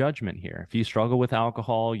again, no judgment here. If you struggle with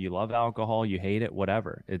alcohol, you love alcohol, you hate it,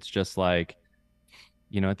 whatever. It's just like,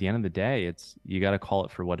 at the end of the day, it's you got to call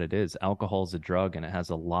it for what it is. Alcohol is a drug and it has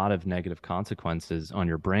a lot of negative consequences on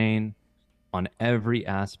your brain, on every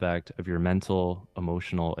aspect of your mental,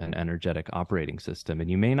 emotional, and energetic operating system. And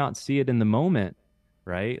you may not see it in the moment,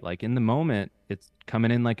 right? Like in the moment, it's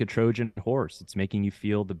coming in like a Trojan horse. It's making you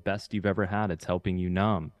feel the best you've ever had. It's helping you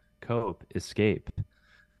numb, cope, escape.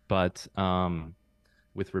 But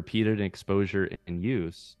with repeated exposure and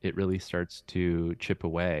use, it really starts to chip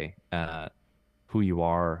away at who you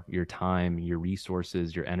are, your time, your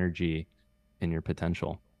resources, your energy, and your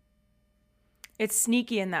potential. It's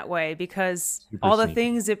sneaky in that way because Super all the sneaky.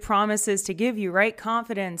 things it promises to give you, right?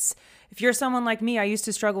 Confidence. If you're someone like me, I used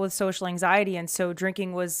to struggle with social anxiety. And so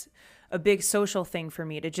drinking was a big social thing for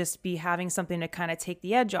me to just be having something to kind of take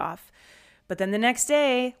the edge off. But then the next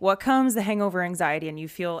day, what comes? The hangover anxiety, and you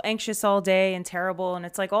feel anxious all day and terrible. And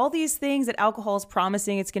it's like all these things that alcohol is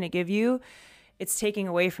promising it's going to give you, it's taking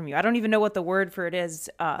away from you. I don't even know what the word for it is,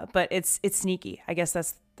 but it's sneaky. I guess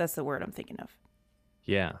that's the word I'm thinking of.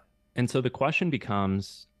 Yeah. And so the question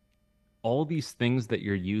becomes all these things that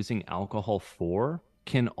you're using alcohol for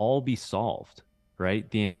can all be solved, right?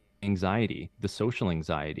 The anxiety, the social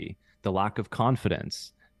anxiety, the lack of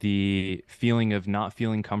confidence, the feeling of not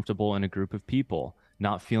feeling comfortable in a group of people,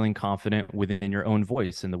 not feeling confident within your own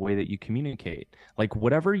voice and the way that you communicate. Like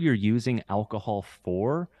whatever you're using alcohol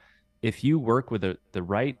for, if you work with the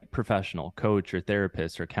right professional, coach or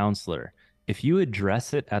therapist or counselor, if you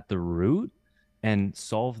address it at the root and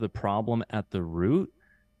solve the problem at the root,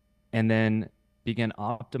 and then begin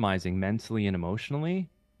optimizing mentally and emotionally,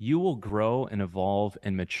 you will grow and evolve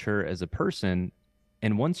and mature as a person.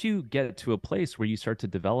 And once you get to a place where you start to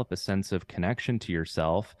develop a sense of connection to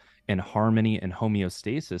yourself and harmony and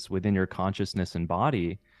homeostasis within your consciousness and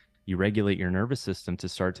body, you regulate your nervous system to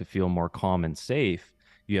start to feel more calm and safe.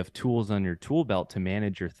 You have tools on your tool belt to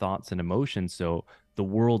manage your thoughts and emotions so the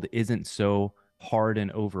world isn't so hard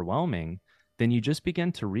and overwhelming. Then you just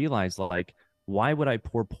begin to realize, like, why would I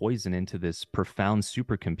pour poison into this profound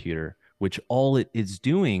supercomputer, which all it is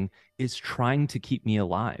doing is trying to keep me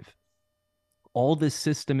alive? All this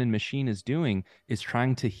system and machine is doing is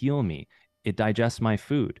trying to heal me. It digests my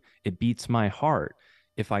food, it beats my heart.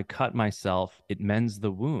 If I cut myself, it mends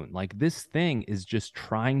the wound. Like this thing is just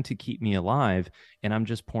trying to keep me alive, and I'm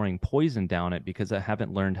just pouring poison down it because I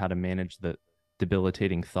haven't learned how to manage the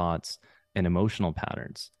debilitating thoughts and emotional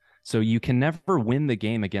patterns. So you can never win the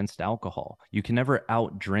game against alcohol. You can never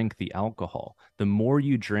outdrink the alcohol. The more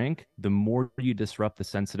you drink, the more you disrupt the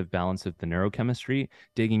sensitive balance of the neurochemistry,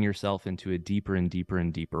 digging yourself into a deeper and deeper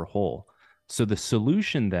and deeper hole. So the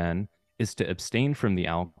solution then is to abstain from the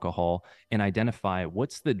alcohol and identify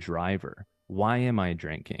what's the driver. Why am I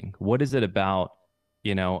drinking? What is it about,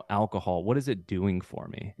 alcohol? What is it doing for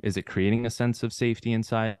me? Is it creating a sense of safety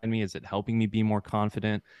inside me? Is it helping me be more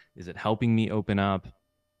confident? Is it helping me open up?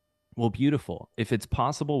 Well, beautiful. If it's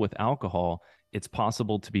possible with alcohol, it's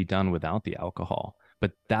possible to be done without the alcohol.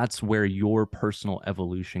 But that's where your personal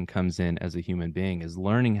evolution comes in as a human being, is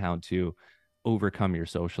learning how to overcome your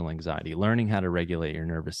social anxiety, learning how to regulate your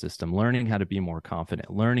nervous system, learning how to be more confident,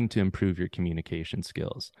 learning to improve your communication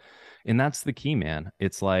skills. And that's the key, man.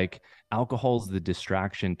 It's like alcohol is the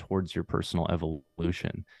distraction towards your personal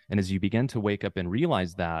evolution. And as you begin to wake up and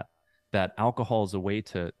realize that alcohol is a way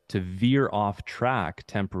to veer off track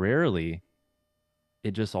temporarily,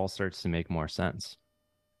 it just all starts to make more sense.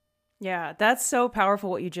 Yeah, that's so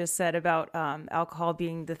powerful what you just said about alcohol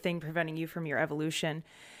being the thing preventing you from your evolution.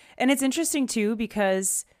 And it's interesting too,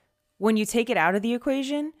 because when you take it out of the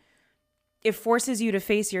equation, it forces you to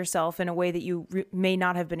face yourself in a way that you may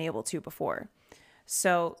not have been able to before.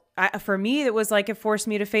 So for me, it was like it forced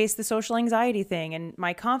me to face the social anxiety thing and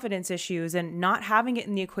my confidence issues, and not having it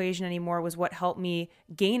in the equation anymore was what helped me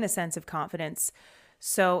gain a sense of confidence.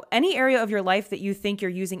 So any area of your life that you think you're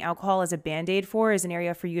using alcohol as a Band-Aid for is an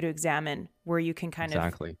area for you to examine where you can kind of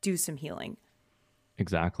Exactly. do some healing.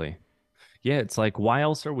 Exactly. Yeah, it's like, why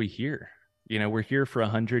else are we here? We're here for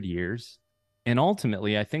 100 years. And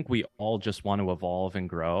ultimately, I think we all just want to evolve and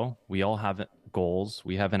grow. We all have goals.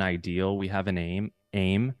 We have an ideal. We have an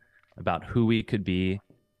aim about who we could be,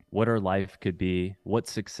 what our life could be, what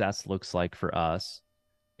success looks like for us.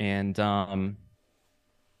 And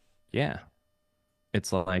yeah,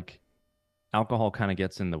 it's like alcohol kind of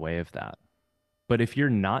gets in the way of that. But if you're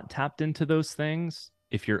not tapped into those things,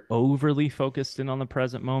 if you're overly focused in on the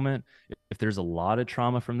present moment, if there's a lot of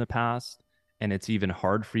trauma from the past, and it's even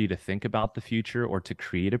hard for you to think about the future or to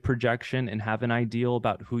create a projection and have an ideal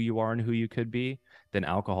about who you are and who you could be, then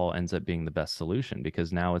alcohol ends up being the best solution,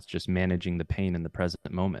 because now it's just managing the pain in the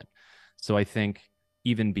present moment. So I think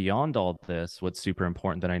even beyond all this, what's super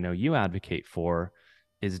important that I know you advocate for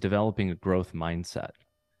is developing a growth mindset.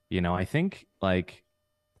 I think like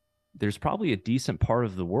there's probably a decent part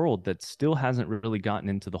of the world that still hasn't really gotten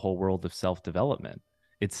into the whole world of self-development.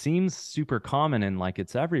 It seems super common and like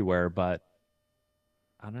it's everywhere, but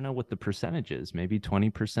I don't know what the percentage is. Maybe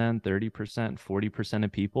 20%, 30%, 40%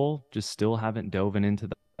 of people just still haven't dove into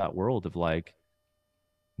that world of like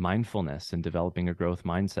mindfulness and developing a growth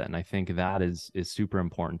mindset. And I think that is super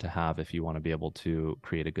important to have if you want to be able to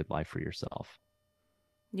create a good life for yourself.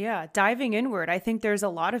 Yeah, diving inward. I think there's a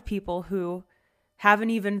lot of people who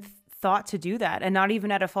haven't even thought to do that, and not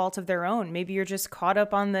even at a fault of their own. Maybe you're just caught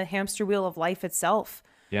up on the hamster wheel of life itself.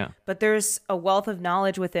 Yeah. But there's a wealth of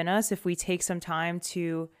knowledge within us if we take some time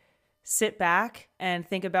to sit back and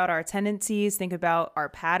think about our tendencies, think about our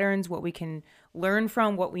patterns, what we can learn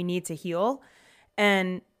from, what we need to heal.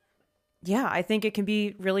 And yeah, I think it can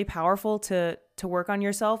be really powerful to work on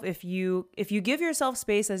yourself if you give yourself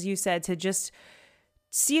space, as you said, to just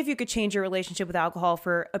see if you could change your relationship with alcohol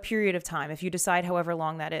for a period of time, if you decide however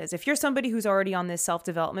long that is. If you're somebody who's already on this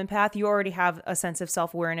self-development path, you already have a sense of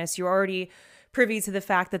self-awareness. You're already privy to the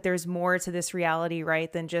fact that there's more to this reality,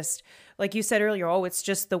 right? Than just, like you said earlier, oh, it's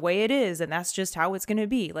just the way it is, and that's just how it's going to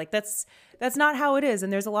be. Like that's not how it is.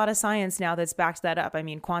 And there's a lot of science now that's backed that up. I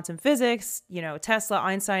mean, quantum physics, Tesla,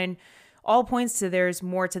 Einstein, all points to there's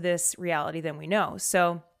more to this reality than we know.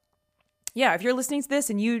 So yeah, if you're listening to this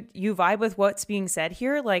and you vibe with what's being said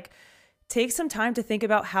here, like take some time to think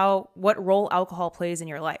about what role alcohol plays in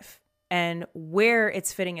your life and where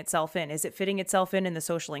it's fitting itself in. Is it fitting itself in the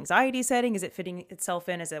social anxiety setting? Is it fitting itself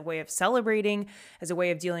in as a way of celebrating, as a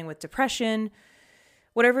way of dealing with depression?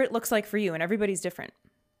 Whatever it looks like for you, and everybody's different.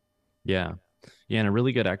 Yeah. Yeah. And a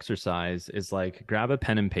really good exercise is like grab a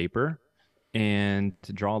pen and paper and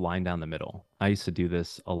to draw a line down the middle. I used to do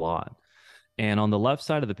this a lot. And on the left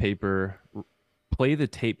side of the paper, play the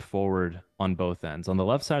tape forward on both ends. On the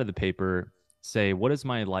left side of the paper, say, what is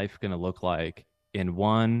my life going to look like in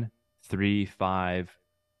 1, 3, 5,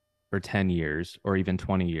 or 10 years, or even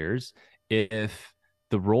 20 years, if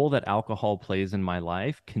the role that alcohol plays in my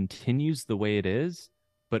life continues the way it is,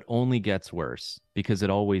 but only gets worse, because it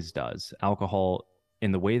always does. Alcohol,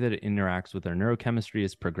 in the way that it interacts with our neurochemistry,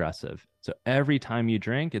 is progressive. So every time you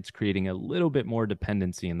drink, it's creating a little bit more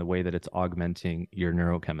dependency in the way that it's augmenting your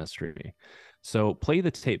neurochemistry. So play the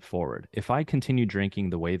tape forward. If I continue drinking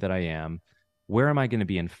the way that I am, where am I going to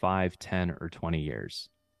be in 5, 10, or 20 years?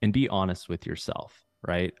 And be honest with yourself,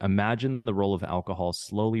 right? Imagine the role of alcohol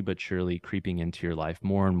slowly but surely creeping into your life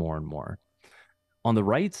more and more and more. On the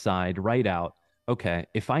right side, write out, okay,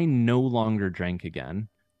 if I no longer drink again,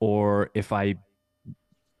 or if I,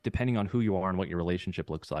 depending on who you are and what your relationship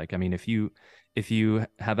looks like. I mean, if you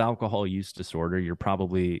have alcohol use disorder, you're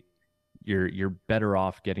better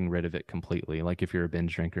off getting rid of it completely. Like if you're a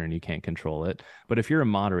binge drinker and you can't control it. But if you're a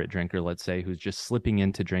moderate drinker, let's say, who's just slipping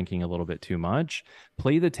into drinking a little bit too much,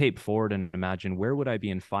 play the tape forward and imagine, where would I be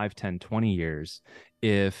in 5, 10, 20 years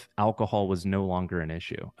if alcohol was no longer an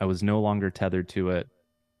issue? I was no longer tethered to it.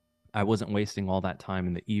 I wasn't wasting all that time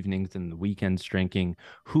in the evenings and the weekends drinking.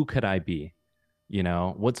 Who could I be?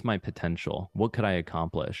 What's my potential? What could I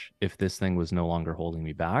accomplish if this thing was no longer holding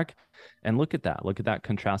me back? And look at that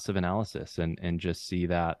contrastive analysis, and just see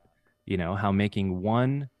that, how making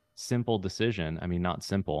one simple decision, I mean, not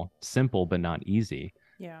simple, but not easy,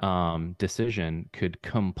 Yeah. decision could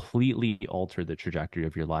completely alter the trajectory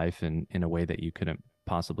of your life in a way that you couldn't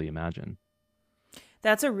possibly imagine.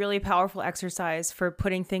 That's a really powerful exercise for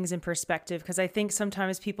putting things in perspective because I think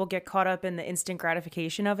sometimes people get caught up in the instant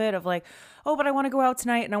gratification of it, of like, oh, but I want to go out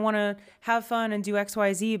tonight and I want to have fun and do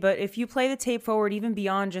XYZ. But if you play the tape forward even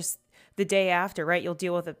beyond just the day after, right, you'll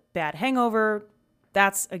deal with a bad hangover.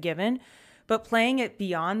 That's a given. But playing it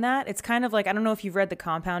beyond that, it's kind of like, I don't know if you've read The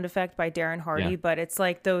Compound Effect by Darren Hardy, Yeah. but it's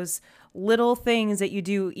like those little things that you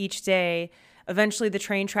do each day. Eventually the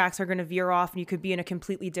train tracks are going to veer off and you could be in a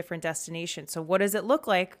completely different destination. So what does it look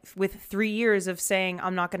like with 3 years of saying,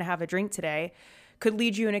 I'm not going to have a drink today, could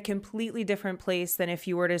lead you in a completely different place than if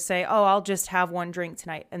you were to say, oh, I'll just have one drink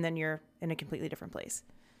tonight. And then you're in a completely different place.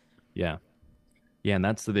 Yeah. Yeah, and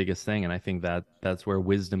that's the biggest thing. And I think that that's where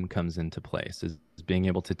wisdom comes into place is being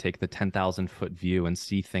able to take the 10,000-foot view and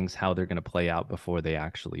see things how they're going to play out before they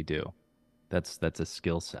actually do. That's a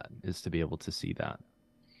skill set, is to be able to see that.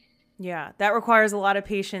 Yeah, that requires a lot of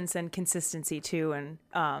patience and consistency too,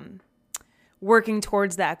 and working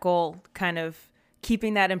towards that goal, kind of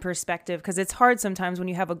keeping that in perspective, because it's hard sometimes when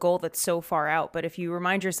you have a goal that's so far out. But if you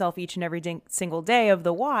remind yourself each and every single day of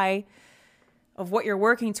the why, of what you're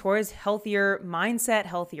working towards, healthier mindset,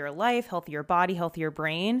 healthier life, healthier body, healthier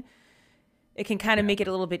brain, it can kind of make it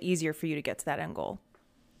a little bit easier for you to get to that end goal.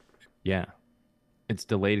 Yeah. It's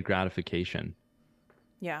delayed gratification.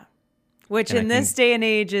 Yeah. Which And I in this think, day and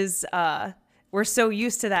age is, we're so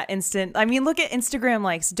used to that instant. I mean, look at Instagram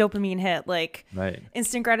likes, dopamine hit, like right.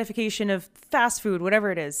 instant gratification of fast food, whatever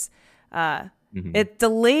it is. Mhm. It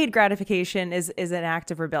delayed gratification is an act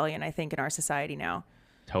of rebellion, I think, in our society now.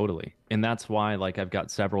 Totally. And that's why, like, I've got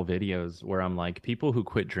several videos where I'm like, people who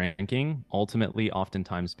quit drinking ultimately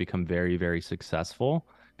oftentimes become very, very successful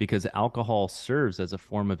because alcohol serves as a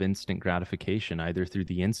form of instant gratification, either through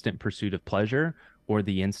the instant pursuit of pleasure or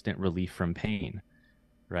the instant relief from pain,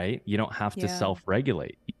 right? You don't have to Yeah.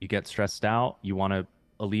 self-regulate. You get stressed out, you want to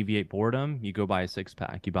alleviate boredom, you go buy a six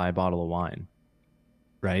pack, you buy a bottle of wine,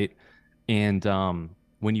 right? And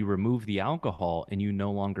when you remove the alcohol and you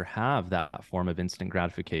no longer have that form of instant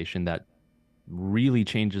gratification that really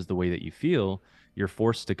changes the way that you feel, you're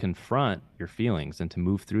forced to confront your feelings and to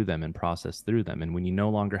move through them and process through them. And when you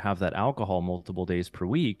no longer have that alcohol multiple days per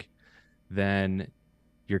week, then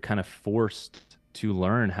you're kind of forced to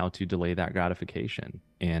learn how to delay that gratification.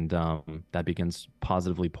 And that begins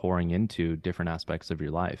positively pouring into different aspects of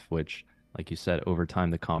your life, which, like you said, over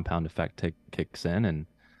time, the compound effect kicks in, and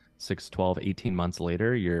 6, 12, 18 months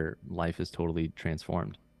later, your life is totally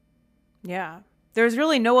transformed. Yeah. There's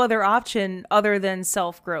really no other option other than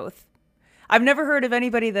self growth. I've never heard of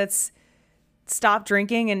anybody that's stopped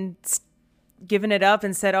drinking and given it up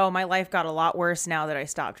and said, "Oh, my life got a lot worse now that I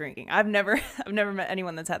stopped drinking." I've never I've never met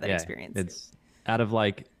anyone that's had that Yeah, experience. it's out of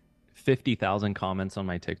like 50,000 comments on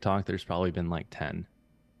my TikTok, there's probably been like 10.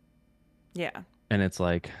 Yeah. And it's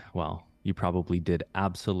like, well, you probably did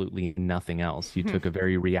absolutely nothing else. You took a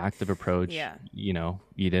very reactive approach. Yeah.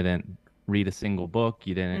 You didn't read a single book.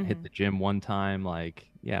 You didn't hit Mm-hmm. the gym one time. Like,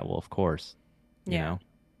 yeah, well, of course, you Yeah. know,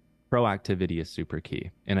 proactivity is super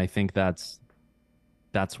key. And I think that's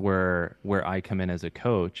where I come in as a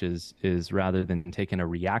coach is rather than taking a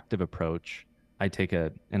reactive approach,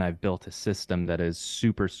 and I've built a system that is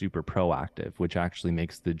super, super proactive, which actually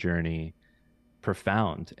makes the journey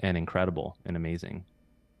profound and incredible and amazing.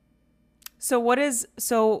 So what is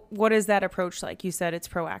that approach like? You said it's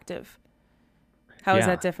proactive. How is Yeah.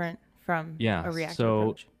 that different from Yeah. a reactive So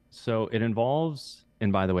approach? so it involves,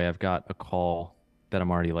 and by the way, I've got a call that I'm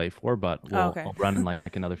already late for, but Oh, okay. I'll run in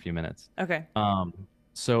like another few minutes. Okay. Um,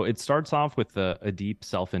 so it starts off with a deep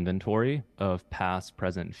self-inventory of past,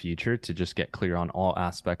 present, and future to just get clear on all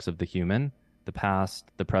aspects of the human, the past,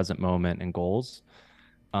 the present moment, and goals.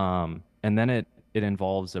 And then it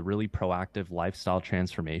involves a really proactive lifestyle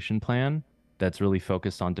transformation plan that's really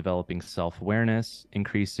focused on developing self-awareness,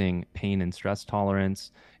 increasing pain and stress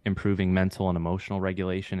tolerance, improving mental and emotional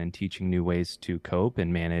regulation, and teaching new ways to cope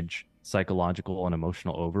and manage psychological and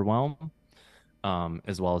emotional overwhelm,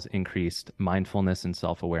 as well as increased mindfulness and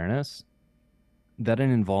self-awareness. That it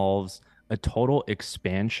involves a total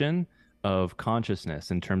expansion of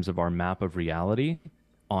consciousness in terms of our map of reality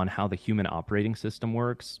on how the human operating system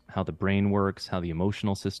works, how the brain works, how the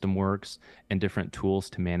emotional system works, and different tools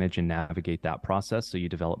to manage and navigate that process so you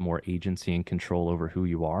develop more agency and control over who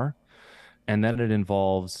you are. And then it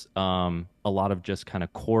involves a lot of just kind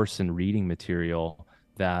of course and reading material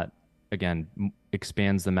that, again,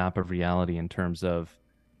 expands the map of reality in terms of,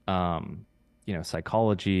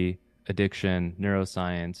 psychology, addiction,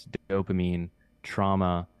 neuroscience, dopamine,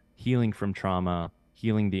 trauma, healing from trauma,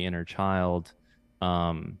 healing the inner child,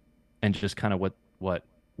 and just kind of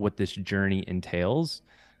what this journey entails.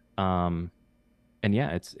 Um, and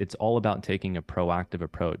yeah, it's all about taking a proactive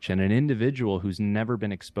approach. And an individual who's never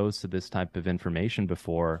been exposed to this type of information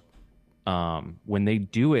before, when they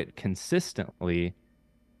do it consistently,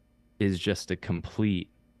 is just a complete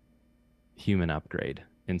human upgrade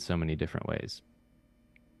in so many different ways.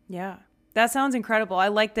 Yeah, that sounds incredible. I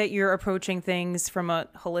like that you're approaching things from a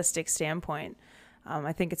holistic standpoint.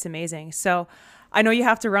 I think it's amazing. So I know you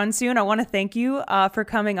have to run soon. I want to thank you for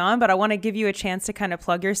coming on, but I want to give you a chance to kind of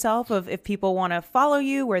plug yourself of if people want to follow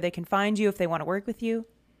you, where they can find you, if they want to work with you.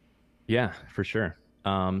 Yeah, for sure.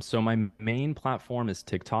 So my main platform is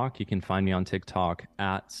TikTok. You can find me on TikTok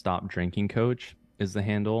at Stop Drinking Coach is the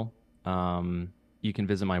handle. You can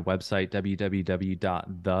visit my website,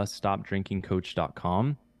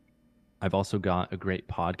 www.thestopdrinkingcoach.com. I've also got a great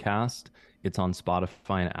podcast. It's on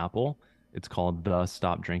Spotify and Apple. It's called The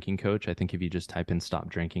Stop Drinking Coach. I think if you just type in Stop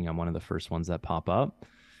Drinking, I'm one of the first ones that pop up.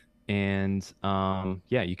 And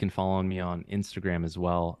yeah, you can follow me on Instagram as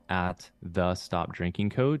well at The Stop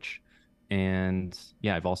Drinking Coach. And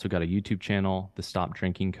yeah, I've also got a YouTube channel, The Stop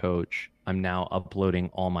Drinking Coach. I'm now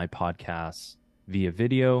uploading all my podcasts via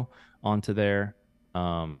video onto there.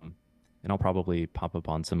 And I'll probably pop up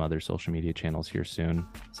on some other social media channels here soon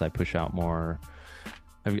as I push out more.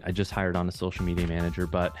 I just hired on a social media manager,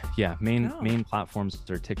 but yeah, main platforms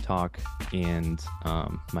are TikTok and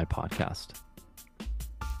my podcast.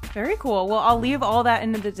 Very cool. Well, I'll leave all that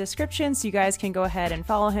into the description so you guys can go ahead and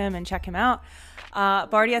follow him and check him out.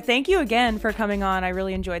 Bardia, thank you again for coming on. I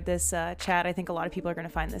really enjoyed this chat. I think a lot of people are going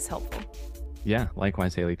to find this helpful. Yeah,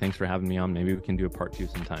 likewise, Haley. Thanks for having me on. Maybe we can do a part 2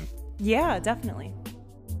 sometime. Yeah, definitely.